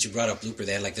 since you brought up Looper,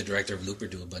 they had like the director of Looper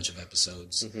do a bunch of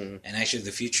episodes. Mm-hmm. And actually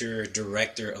the future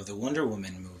director of the Wonder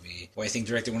Woman movie, who I think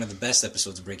directed one of the best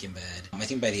episodes of Breaking Bad, I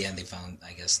think by the end they found,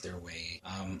 I guess, their way.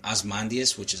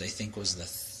 Ozymandias, which I think was the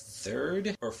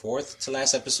third or fourth to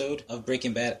last episode of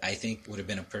Breaking Bad, I think would have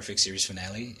been a perfect series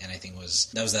finale, and I think that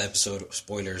was the episode,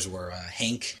 spoilers, where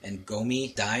Hank and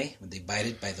Gomi die when they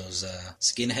bited by those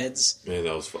skinheads. Man,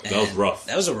 that was rough.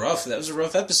 That was a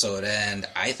rough episode, and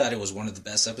I thought it was one of the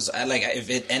best episodes. If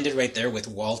it ended right there with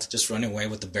Walt just running away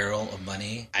with the barrel of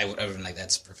money, I would have been like,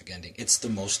 that's a perfect ending. It's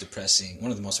one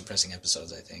of the most depressing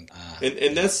episodes, I think.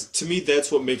 And that's, to me,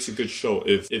 that's what makes a good show.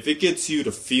 If it gets you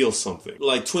to feel something,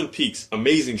 like Twin Peaks,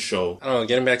 amazing show. I don't know,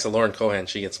 getting back to Lauren Cohan,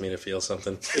 she gets me to feel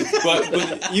something.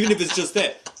 but even if it's just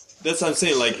that, that's what I'm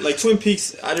saying. Like Twin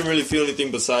Peaks, I didn't really feel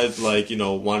anything besides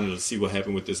wanting to see what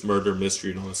happened with this murder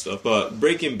mystery and all that stuff. But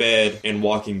Breaking Bad and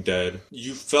Walking Dead,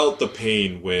 you felt the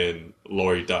pain when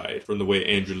Lori died from the way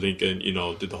Andrew Lincoln,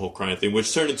 did the whole crying thing,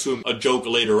 which turned into a joke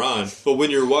later on. But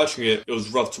when you're watching it, it was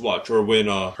rough to watch. Or when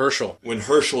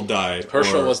Herschel died.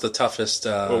 Herschel was the toughest.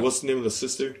 Or what's the name of the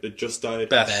sister that just died?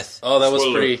 Beth. Oh, that was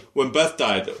pretty. When Beth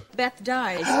died. Beth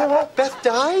dies. Beth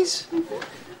dies?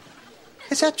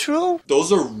 Is that true?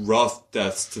 Those are rough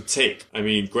deaths to take. I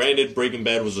mean, granted, Breaking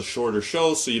Bad was a shorter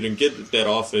show, so you didn't get that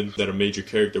often that a major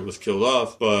character was killed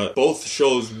off. But both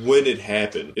shows, when it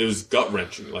happened, it was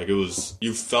gut-wrenching. Like,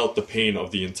 you felt the pain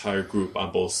of the entire group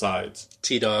on both sides.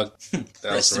 T-Dog.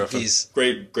 Rest in peace.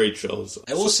 Great shows.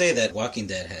 I will say that Walking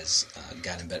Dead has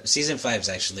gotten better. Season 5 is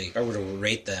actually, if I were to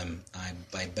rate them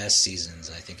by best seasons,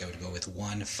 I think I would go with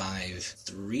 1, 5,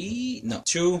 3, no,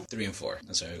 2, 3, and 4.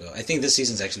 That's where I would go. I think this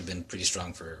season's actually been pretty strong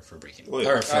for Breaking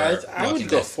Bad. I would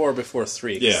go 4 before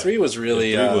 3. Yeah. 3 was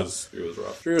really... 3 was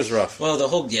rough. 3 was rough. Well, the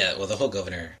whole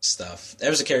governor stuff. That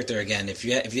was a character, again, if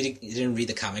you didn't read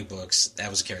the comic books, that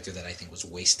was a character that I think was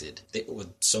wasted.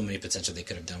 With so many potential they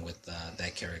could have done with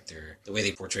that character. The way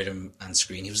they portrayed him on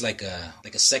screen, he was like a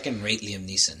second-rate Liam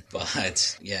Neeson.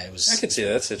 But, yeah, it was... I could see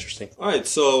that. That's interesting. Alright,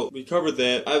 so we covered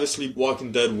that. Obviously,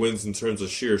 Walking Dead wins in terms of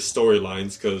sheer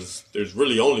storylines, because there's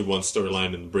really only one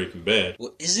storyline in Breaking Bad.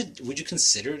 Well, would you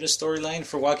consider it a storyline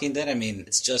for Walking Dead? I mean,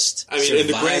 it's just in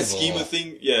the grand scheme of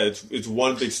things, yeah, it's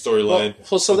one big storyline.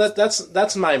 Well, so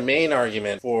that's my main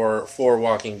argument for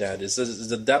Walking Dead is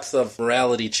the depth of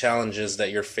morality challenges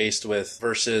that you're faced with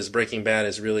versus Breaking Bad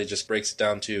is really just breaks it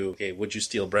down to, okay, would you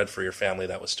steal bread for your family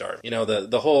that was starved?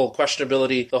 The whole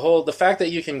questionability, the fact that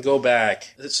you can go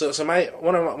back. So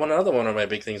one of my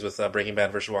big things with Breaking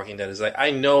Bad versus Walking Dead is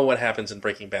I know what happens in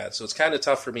Breaking Bad, so it's kind of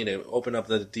tough for me to open up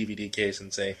the DVD case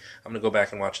and say I'm going to go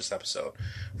back and watch this episode.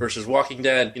 Versus Walking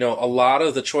Dead, a lot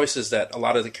of the choices that a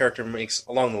lot of the character makes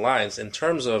along the lines in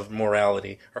terms of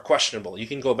morality are questionable. You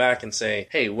can go back and say,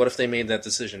 hey, what if they made that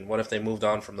decision? What if they moved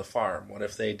on from the farm? What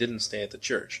if they didn't stay at the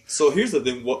church? So here's the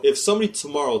thing. If somebody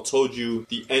tomorrow told you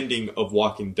the ending of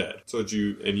Walking Dead, told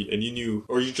you, and you knew,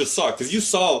 or you just saw it, because you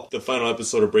saw the final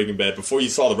episode of Breaking Bad before you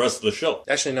saw the rest of the show.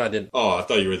 Actually, no, I didn't. Oh, I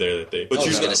thought you were there that day. But I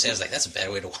was going to say, I was like, that's a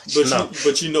bad way to watch it.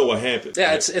 But you know what happened.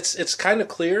 Yeah, right? It's kind of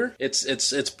clear.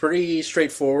 It's pretty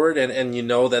straightforward, and you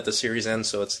know that the series ends,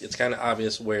 so it's kind of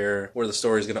obvious where the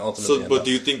story is going to ultimately end. But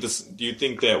do you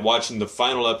think that watching the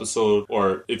final episode,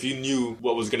 or if you knew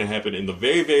what was going to happen in the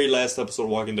very, very last episode of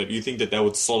Walking Dead, do you think that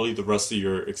would sully the rest of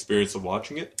your experience of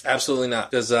watching it? Absolutely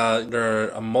not, because there are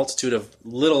a multitude of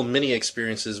little mini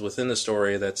experiences within the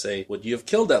story that say, would you have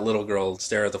killed that little girl?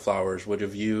 Stare at the flowers. Would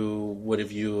have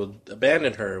you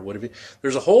abandoned her?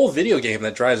 There's a whole video game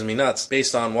that drives me nuts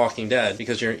based on Walking Dead,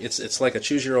 because it's like a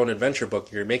choose your own adventure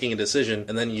book. You're making a decision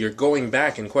and then you're going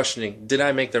back and questioning, did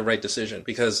I make the right decision?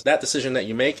 Because that decision that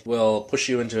you make will push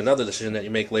you into another decision that you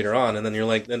make later on, and then you're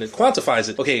like, then it quantifies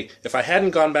it. Okay, if I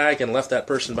hadn't gone back and left that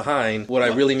person behind, would I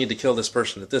really need to kill this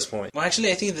person at this point? Well,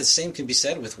 actually, I think the same can be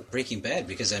said with Breaking Bad,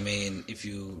 because if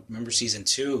you remember season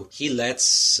 2, he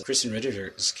lets Kristen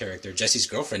Ritter's character, Jesse's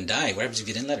girlfriend, die. What happens if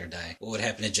you didn't let her die? What would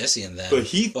happen to Jesse and them? But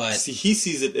he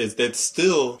sees it as that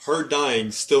still, her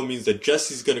dying still means that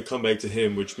Jesse's going to to come back to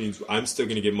him, which means I'm still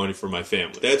going to get money for my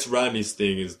family. That's Rodney's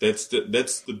thing. Is that's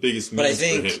the biggest But I means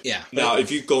think, for him. yeah. Now,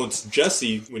 if you go into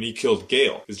Jesse when he killed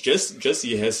Gale, because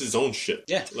Jesse has his own shit.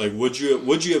 Yeah. Like, would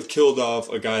you have killed off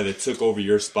a guy that took over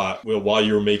your spot while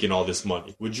you were making all this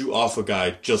money? Would you off a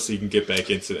guy just so you can get back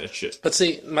into that shit? But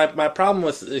see, my problem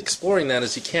with exploring that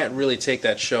is you can't really take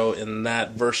that show in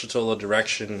that versatile a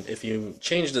direction if you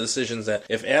change the decisions that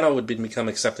if Anna would become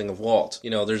accepting of Walt,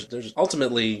 there's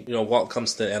ultimately, Walt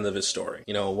comes to the end of his story.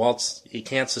 He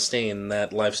can't sustain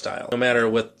that lifestyle, no matter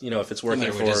what, if it's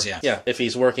working for, if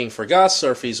he's working for Gus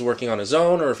or if he's working on his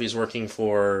own or if he's working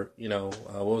for,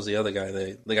 what was the other guy,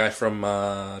 the guy from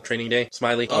Training Day,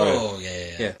 Smiley. Oh,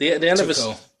 yeah. The end of his...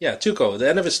 Yeah, Tuco. The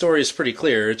end of his story is pretty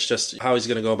clear. It's just how he's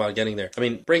going to go about getting there. I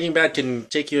mean, Breaking Bad can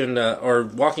take you in, or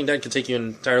Walking Dead can take you in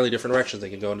entirely different directions. They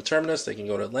can go into Terminus, they can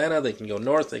go to Atlanta, they can go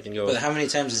north, they can go... But how many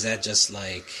times is that just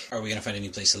like, are we going to find a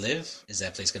new place to live? Is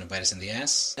that place going to bite us in the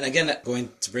ass? And again, going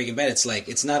to Breaking Bad, it's like,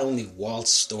 it's not only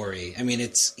Walt's story. I mean,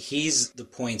 he's the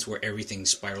point where everything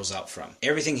spirals out from.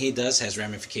 Everything he does has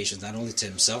ramifications, not only to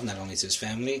himself, not only to his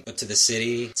family, but to the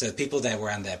city, to the people that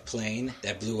were on that plane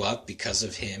that blew up because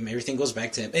of him. Everything goes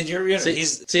back to him. And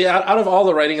See, out of all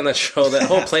the writing in that show, that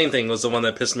whole plane thing was the one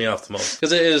that pissed me off the most.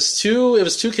 Because it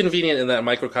was too convenient in that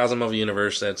microcosm of a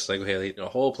universe that's like, okay, a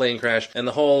whole plane crash, and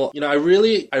the whole, I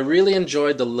really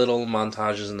enjoyed the little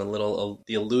montages and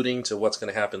the alluding to what's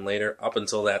going to happen later up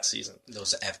until that season.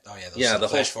 Those the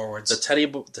flash forwards. The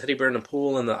teddy bear in the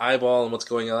pool and the eyeball and what's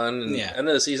going on. And end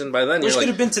of the season, by then, which could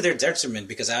have been to their detriment,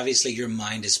 because obviously your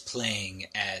mind is playing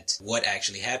at what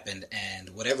actually happened,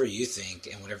 and whatever you think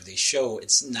and whatever they show,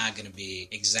 it's not going to be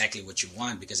exactly what you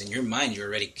want, because in your mind you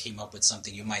already came up with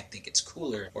something you might think it's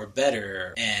cooler or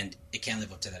better, and it can't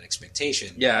live up to that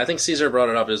expectation. Yeah, I think Caesar brought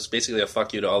it up as basically a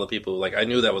fuck you to all the people. Like, I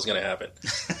knew that was going to happen.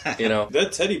 That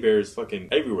teddy bear is fucking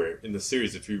everywhere in the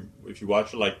series. If you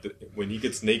watch it, like when he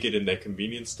gets naked in that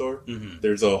convenience store,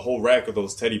 there's a whole rack of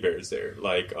those teddy bears there.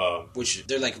 Like, which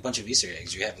they're like a bunch of Easter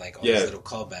eggs. You have like all these little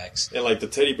callbacks, and like the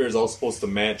teddy bear is all supposed to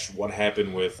match what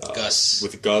happened with Gus.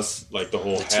 With Gus, like the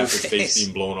whole half his face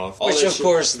being blown off. Which of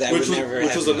course that would never happen.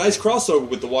 Which was a nice crossover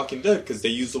with The Walking Dead, because they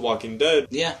used The Walking Dead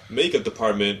makeup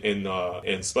department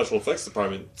and special effects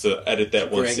department to edit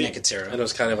that one scene. And it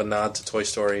was kind of a nod to Toy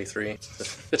Story 3.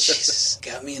 Jesus,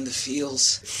 got me in the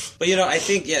feels. But I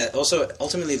think also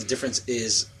ultimately the difference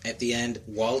is at the end,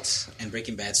 Walt and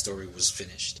Breaking Bad story was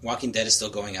finished. Walking Dead is still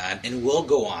going on and will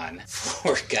go on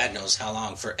for God knows how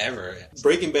long, forever.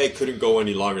 Breaking Bad couldn't go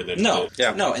any longer than it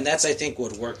did. No, and that's I think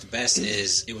what worked best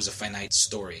is it was a finite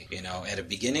story, at a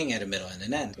beginning, at a middle, and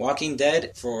an end. Walking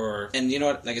Dead and you know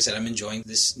what, like I said, I'm enjoying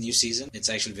this new season. It's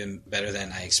actually been better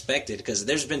than I expected, because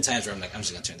there's been times where I'm like, I'm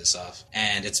just gonna turn this off,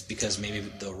 and it's because maybe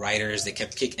the writers, they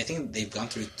kept kicking. I think they've gone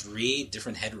through 3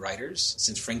 different head writers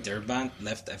since Frank Darabont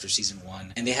left after season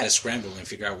 1, and they had to scramble and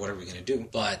figure out what are we going to do.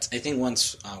 But I think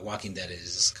once Walking Dead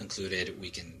is concluded, we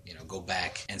can go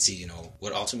back and see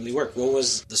what ultimately worked. What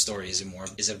was the story? Is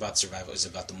it about survival? Is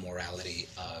it about the morality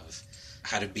of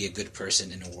how to be a good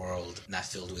person in a world not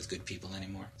filled with good people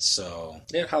anymore? So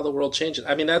how the world changes.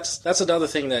 I mean, that's another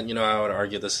thing that I would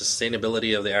argue, the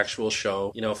sustainability of the actual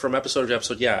show. From episode to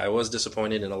episode, I was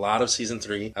disappointed in a lot of season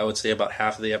 3. I would say about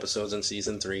half of the episodes in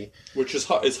season 3, which is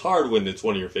it's hard when it's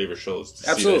one of your favorite shows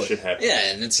to see that shit happen.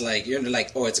 Yeah, and it's like you're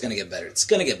like, oh, it's gonna get better. It's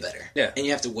gonna get better. Yeah, and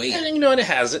you have to wait. And it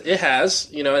has. It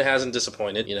hasn't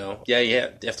disappointed. You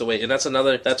have to wait, and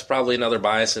that's probably another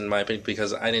bias in my opinion,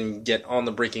 because I didn't get on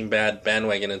the Breaking Bad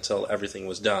bandwagon until everything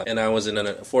was done, and I was in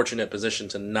a fortunate position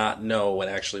to not know what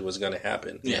actually was going to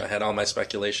happen. I had all my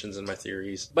speculations and my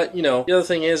theories, but the other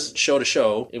thing is, show to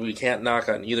show, we can't knock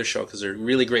on either show because they're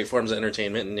really great forms of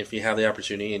entertainment, and if you have the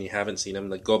opportunity and you haven't seen them,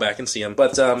 go back and see them.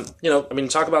 But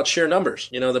talk about sheer numbers.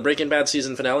 The Breaking Bad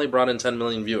season finale brought in 10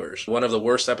 million viewers. One of the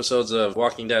worst episodes of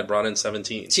Walking Dead brought in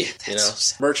 17. Yeah, that's so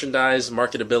sad. Merchandise,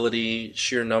 marketability,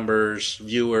 sheer numbers,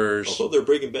 viewers. Although they're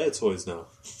Breaking Bad toys now.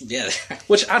 Yeah,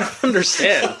 which I don't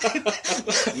understand.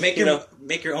 Make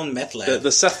your own meth lab.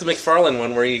 The Seth MacFarlane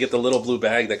one, where you get the little blue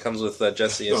bag that comes with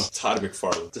Jesse. Todd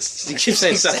McFarlane. You keep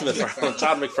saying Seth MacFarlane.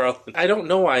 Todd McFarlane. I don't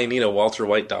know why I need a Walter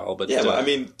White doll, but but I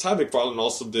mean, Todd McFarlane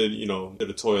also did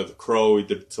a toy of the Crow. He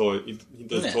did a toy. He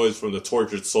does toys from the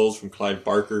Tortured Souls from Clive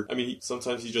Barker. I mean,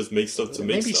 sometimes he just makes stuff to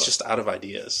make stuff. Maybe he's just out of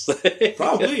ideas.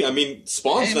 Probably. I mean,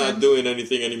 Spawn's not doing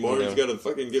anything anymore. He's got to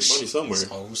fucking get money somewhere.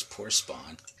 Oh, poor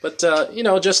Spawn. But,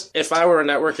 just if I were a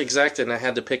network exec and I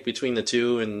had to pick between the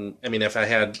two, and I mean, if I I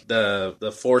had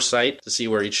the foresight to see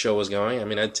where each show was going, I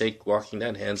mean, I'd take Walking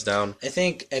Dead hands down. I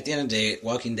think at the end of the day,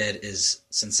 Walking Dead is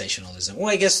sensationalism. Well,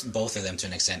 I guess both of them to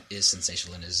an extent is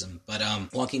sensationalism. But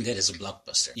Walking Dead is a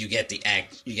blockbuster. You get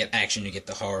you get action, you get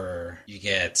the horror, you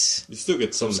still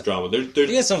get some of the drama. You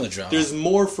get some of the drama. There's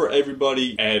more for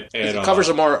everybody it covers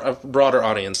a broader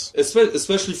audience.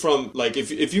 Especially from, like,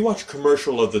 if you watch a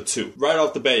commercial of the two, right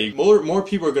off the bat, more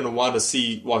people are going to want to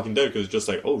see Walking Dead because it's just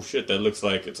like, oh shit, that looks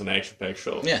like it's an action-packed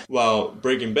show. Yeah. While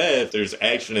Breaking Bad, there's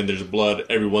action and there's blood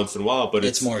every once in a while, but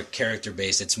it's more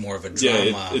character-based, it's more of a drama.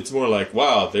 Yeah, it's more like,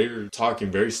 wow, they're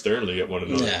talking very sternly at one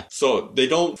another. Yeah. So they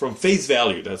don't, from face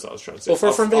value, that's what I was trying to say.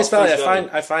 Well, from face value,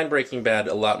 I find Breaking Bad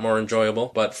a lot more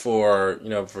enjoyable, but for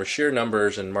sheer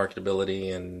numbers and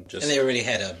marketability and just... And they already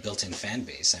had a built-in fan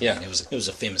base. I mean, it was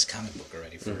a famous comic book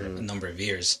already for a number of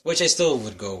years, which I still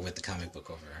would go with the comic book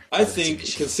over. I think,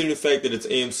 considering the fact that it's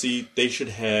AMC, they should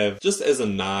have, just as a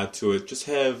nod to it, just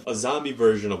have a zombie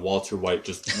version of Walter White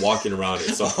just walking around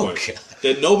at some point. God.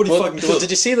 That nobody fucking kills. Well, did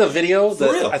you see the video? For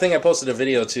real. I think I posted a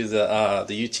video to the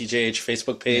UTJH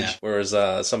Facebook page where it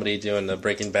was somebody doing the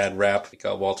Breaking Bad rap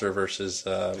called Walter versus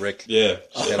Rick. Yeah.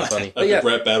 It's kind of funny. Like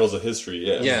rap battles of history,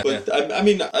 yeah. But yeah. I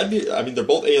mean, they're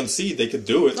both AMC. They could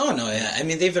do it. Oh no, yeah. I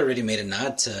mean, they've already made a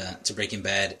nod to Breaking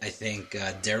Bad. I think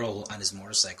Daryl on his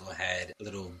motorcycle had a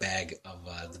little bag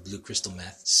of the blue crystal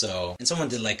meth. So, and someone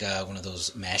did like one of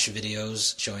those MASH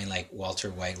videos showing like Walter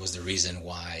White was the reason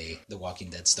why The Walking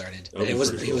Dead started. It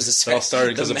all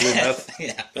started because of blue meth.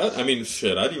 Yeah. I mean,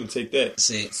 shit. I'd even take that.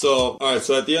 See. So, all right.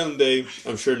 So at the end of the day,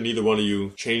 I'm sure neither one of you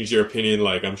changed your opinion.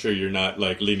 Like, I'm sure you're not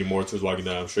like leaning more towards Walking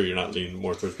Dead. I'm sure you're not leaning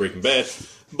more towards Breaking Bad.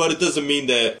 But it doesn't mean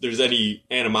that there's any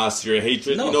animosity or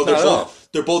hatred. No,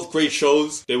 they're both great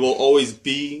shows. They will always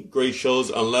be great shows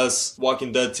unless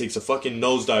Walking Dead takes a fucking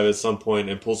nosedive at some point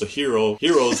and pulls a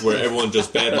Heroes where everyone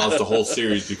just badmouths the whole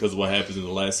series because of what happens in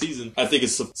the last season. I think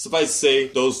it's suffice to say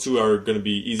those two are going to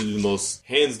be easily the most,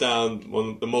 hands down, one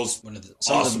of the most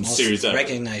awesome series ever.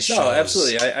 Recognized shows. No,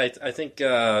 absolutely. I think,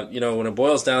 when it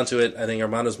boils down to it, I think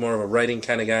Armando's more of a writing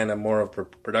kind of guy and I'm more of a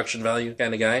production value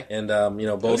kind of guy. And,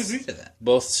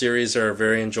 both series are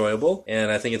very enjoyable.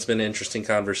 And I think it's been an interesting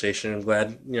conversation. I'm glad,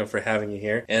 for having you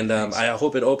here. And I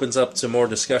hope it opens up to more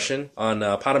discussion on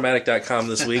Podomatic.com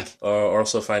this week, or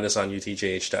also find us on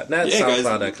UTJH.net,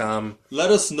 SoundCloud.com.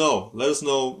 Let us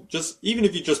know. Just even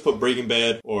if you just put Breaking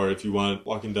Bad, or if you want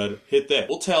Walking Dead, hit that.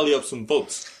 We'll tally up some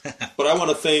votes. But I want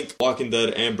to thank Walking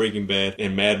Dead and Breaking Bad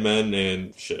and Mad Men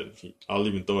and shit, I'll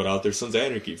even throw it out there, Sons of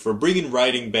Anarchy, for bringing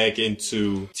writing back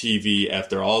into TV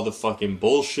after all the fucking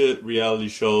bullshit reality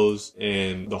shows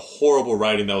and the horrible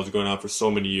writing that was going on for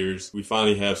so many years. We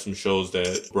finally have some shows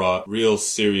that brought real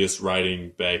serious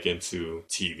writing back into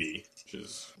TV, which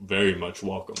is very much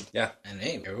welcomed. Yeah. And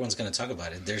hey, everyone's going to talk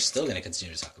about it. They're still going to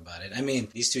continue to talk about it. I mean,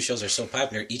 these two shows are so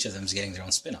popular, each of them is getting their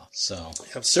own spin-off. So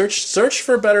search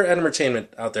for better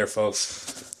entertainment out there,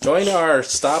 folks. Join our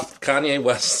Stop Kanye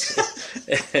West.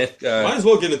 Might as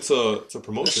well get into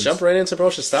promotions. Jump right into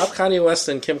promotions. Stop Kanye West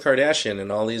and Kim Kardashian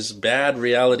and all these bad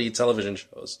reality television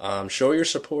shows. Show your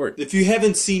support. If you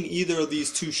haven't seen either of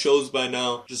these two shows by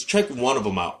now, just check one of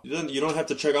them out. You don't have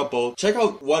to check out both. Check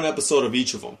out one episode of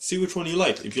each of them. See which one you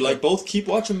like. If you like both, keep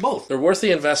watching both. They're worth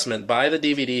the investment. Buy the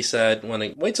DVD set.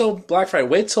 Wait till Black Friday.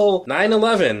 Wait till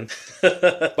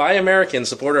 9/11. Buy American.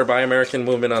 Support our Buy American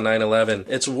movement on 9/11.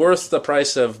 It's worth the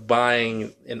price of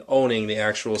buying and owning the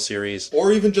actual series.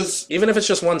 Or even if it's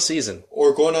just one season.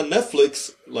 Or going on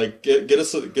Netflix, like get a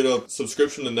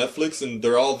subscription to Netflix and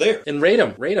they're all there. And rate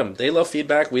them. They love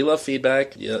feedback. We love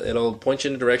feedback. It'll point you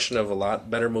in the direction of a lot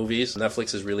better movies.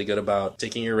 Netflix is really good about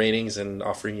taking your ratings and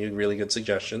offering you really good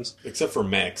suggestions. Except for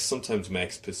Max. Sometimes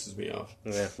Max pisses me off.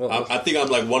 Yeah. Well, I think I'm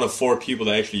like one of 4 people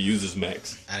that actually uses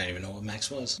Max. I don't even know what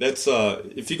Max was. That's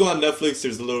if you go on Netflix,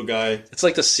 there's a little guy. It's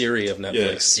like the Siri of Netflix.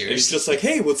 Yeah. Seriously? He's just like,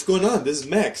 hey, what's going on? This is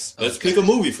Max. Let's pick a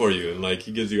movie for you. And like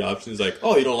he gives you options like,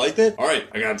 oh, you don't like that? All right,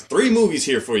 I got 3 movies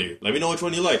here for you. Let me know which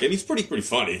one you like. And he's pretty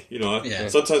funny, Yeah.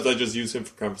 Sometimes I just use him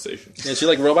for conversation. Yeah, do you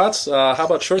like robots? How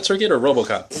about Short Circuit or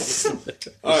RoboCop? Those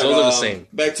are the same.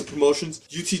 Back to promotions.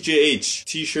 UTJH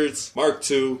t-shirts Mark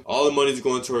II. All the money's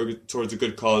going towards a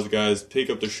good cause, guys. Pick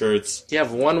up the shirts. You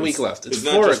have 1 week left. It's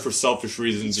not just for selfish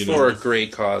reasons. It's for a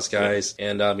great cause, guys.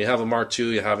 Yeah. And you have a Mark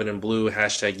II. You have it in blue.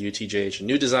 Hashtag UTJH.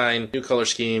 New design, new color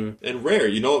scheme, and rare.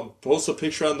 Post a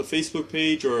picture on the Facebook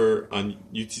page or on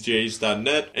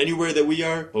UTJH.net. Anywhere that we are.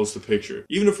 are, post a picture.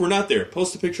 Even if we're not there,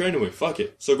 post a picture anyway. Fuck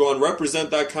it. So go on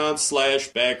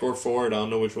represent.com/back or forward. I don't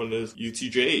know which one it is.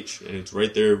 UTJH. And it's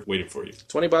right there waiting for you.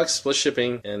 $20 plus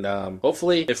shipping. And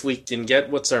hopefully, if we can get,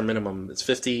 what's our minimum? It's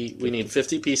 50. We need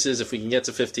 50 pieces. If we can get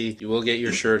to 50, you will get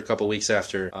your shirt a couple weeks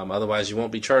after. Otherwise, you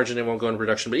won't be charging. It won't go into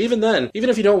production. But even then, even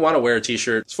if you don't want to wear a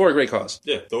t-shirt, it's for a great cause.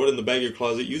 Yeah, throw it in the back of your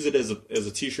closet. Use it as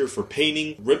a t-shirt for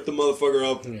painting. Rip the motherfucker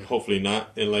up. Yeah. Hopefully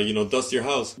not. And dust your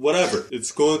house. Whatever.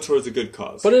 It's going towards a good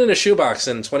cause. Put it in a shoebox,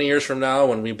 and 20 years from now,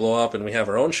 when we blow up and we have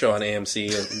our own show on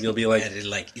AMC, you'll be like... At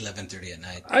like 11:30 at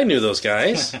night. I knew those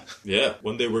guys. Yeah.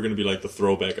 One day we're going to be like the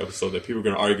throwback episode that people are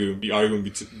going to be arguing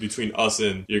between us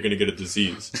and you're going to get a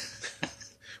disease.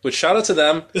 Which, shout out to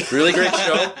them. Really great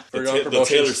show. The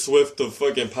Taylor Swift of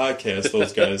fucking podcast,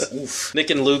 those guys. Oof. Nick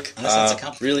and Luke.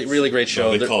 Really, really great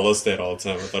show. No, they call us that all the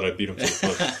time. I thought I beat them to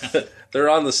the punch. They're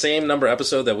on the same number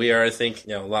episode that we are, I think.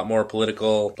 A lot more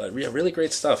political, but really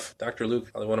great stuff. Dr.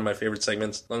 Luke, probably one of my favorite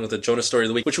segments, along with the Jonah story of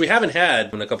the week, which we haven't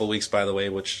had in a couple weeks, by the way,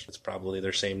 which is probably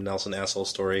their same Nelson asshole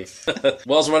story.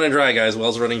 Well's running dry, guys.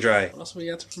 Well's running dry. What else we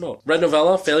got to promote? Red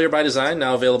Novella, Failure by Design,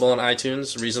 now available on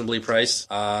iTunes, reasonably priced.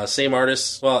 Same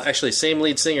artist, same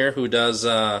lead singer who does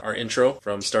our intro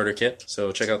from Starter Kit,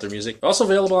 so check out their music. Also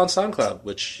available on SoundCloud,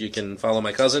 which you can follow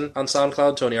my cousin on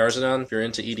SoundCloud, Tony Arzadon, if you're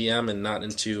into EDM and not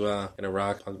into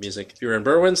rock punk music. If you're in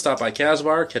Berwyn, stop by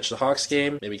Casbar, catch the Hawks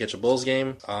game, maybe catch a Bulls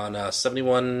game on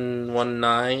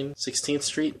 7119 16th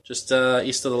Street, just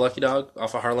east of the Lucky Dog,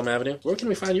 off of Harlem Avenue. Where can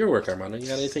we find your work, Armando? You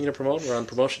got anything to promote? We're on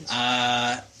promotions?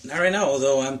 Not right now,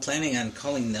 although I'm planning on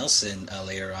calling Nelson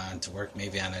later on to work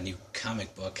maybe on a new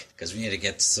comic book, because we need to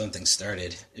get something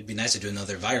started. It'd be nice to do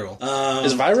another Viral.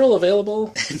 Is Viral available?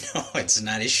 No, it's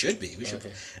not. It should be. We should.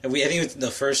 Okay. I think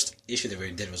the first issue that we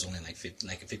did was only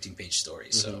like a 15-page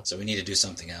story, so we need to do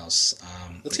something else.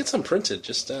 Let's get some printed.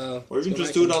 Or even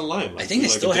just do it online. I think I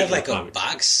still have like a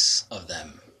box of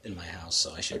them in my house,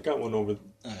 so I should. I got one over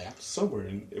somewhere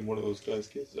in one of those guys'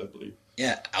 cases, I believe.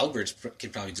 Yeah, Albert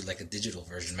could probably do like a digital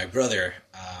version. My brother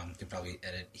could probably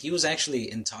edit. He was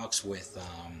actually in talks with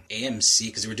AMC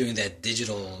because they were doing that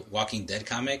digital Walking Dead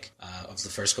comic of the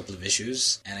first couple of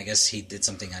issues, and I guess he did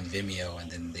something on Vimeo,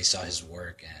 and then they saw his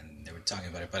work and they were talking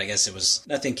about it. But I guess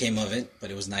nothing came of it.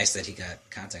 But it was nice that he got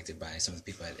contacted by some of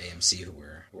the people at AMC who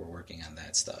were working on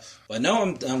that stuff. But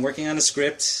no, I'm working on a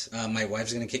script. My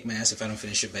wife's gonna kick my ass if I don't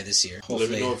finish it by this year. Hopefully.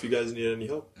 Let me know if you guys need any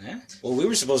help. Yeah. Well, we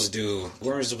were supposed to do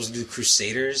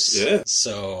Crusaders. Yeah.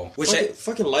 So,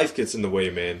 fucking life gets in the way,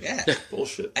 man. Yeah.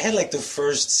 Bullshit. I had like the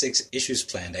first 6 issues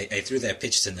planned. I threw that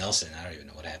pitch to Nelson. I don't even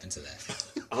know what happened to that.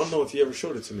 I don't know if he ever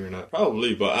showed it to me or not.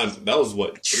 Probably, but that was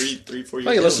what 3, 4 years.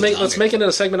 Okay, let's make it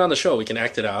a segment on the show. We can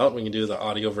act it out. We can do the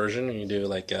audio version. We can do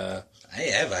like. I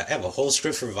have a whole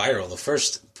script for Viral.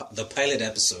 The pilot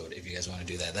episode. If you guys want to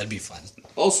do that, that'd be fun.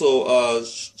 Also,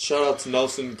 shout out to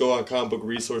Nelson. Go on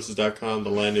comicbookresources.com.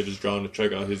 The line it is drawn to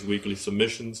check out his weekly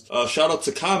submissions. Shout out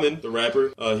to Common, the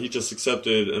rapper. He just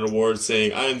accepted an award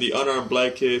saying, "I am the unarmed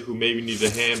black kid who maybe needs a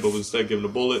hand but was instead given a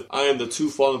bullet. I am the 2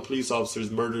 fallen police officers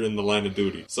murdered in the line of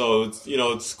duty." So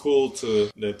it's cool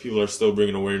that people are still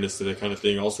bringing awareness to that kind of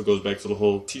thing. Also goes back to the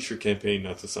whole T-shirt campaign.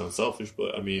 Not to sound selfish,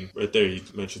 but I mean, right there he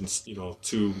mentions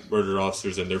 2 murdered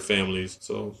officers and their families.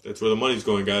 So that's where the money's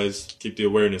going, guys. Keep the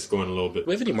awareness going a little bit. Do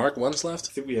we have any Mark 1s left?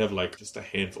 I think we have just a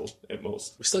handful at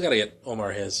most. We still got to get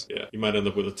Omar his. Yeah, you might end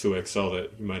up with a 2XL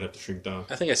that you might have to shrink down.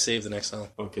 I think I saved an XL.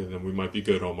 Okay, then we might be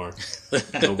good, Omar.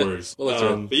 No worries. We'll look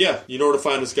through. But yeah, you know where to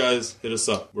find us, guys. Hit us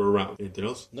up. We're around. Anything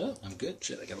else? No, I'm good.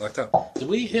 Shit, I got locked out. Did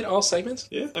we hit all segments?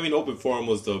 Yeah. I mean, Open Forum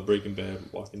was the Breaking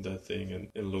Bad, Walking Dead thing, and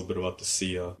a little bit about the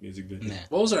Sia music video. Nah.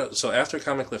 What was our... So after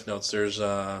Comic Cliff Notes, there's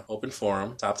Open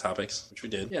Forum, Top Topics, which we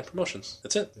did. Yeah, promotions.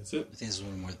 That's it. I think this is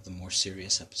one of the more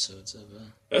serious episodes of...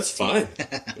 That's fine.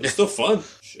 It's still fun.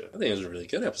 Shit. I think it was a really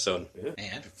good episode. Yeah. Hey,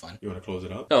 I had fun. You want to close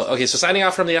it out? Oh, okay, so signing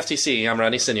off from the FTC, I'm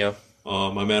Rodney Sinio.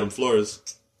 I'm Adam Flores.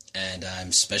 And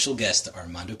I'm special guest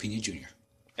Armando Pina Jr.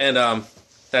 And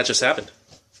that just happened.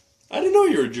 I didn't know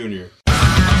you were a junior.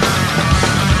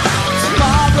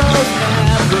 Tomorrow's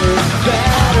never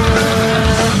better.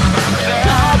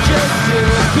 I'll just do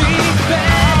be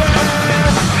better.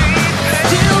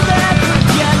 Still never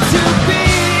get to be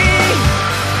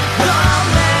the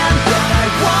man that I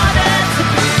wanted to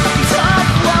be. Tough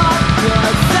love,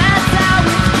 'cause that's how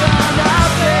it's gonna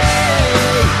be.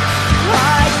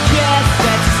 I guess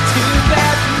that's too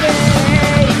bad for me.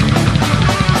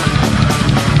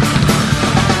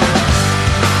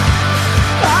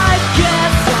 I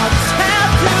guess I'll just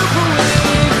have to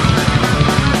believe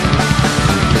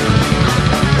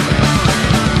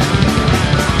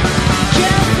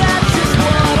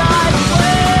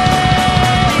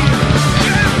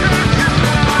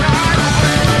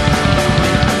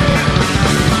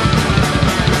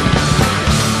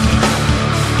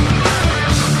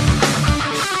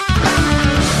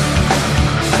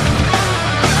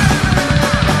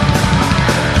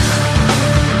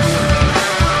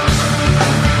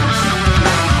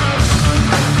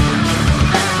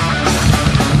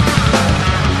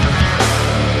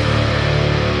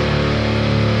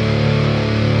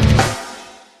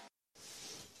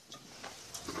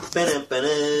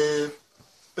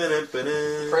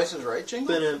right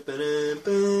jingle?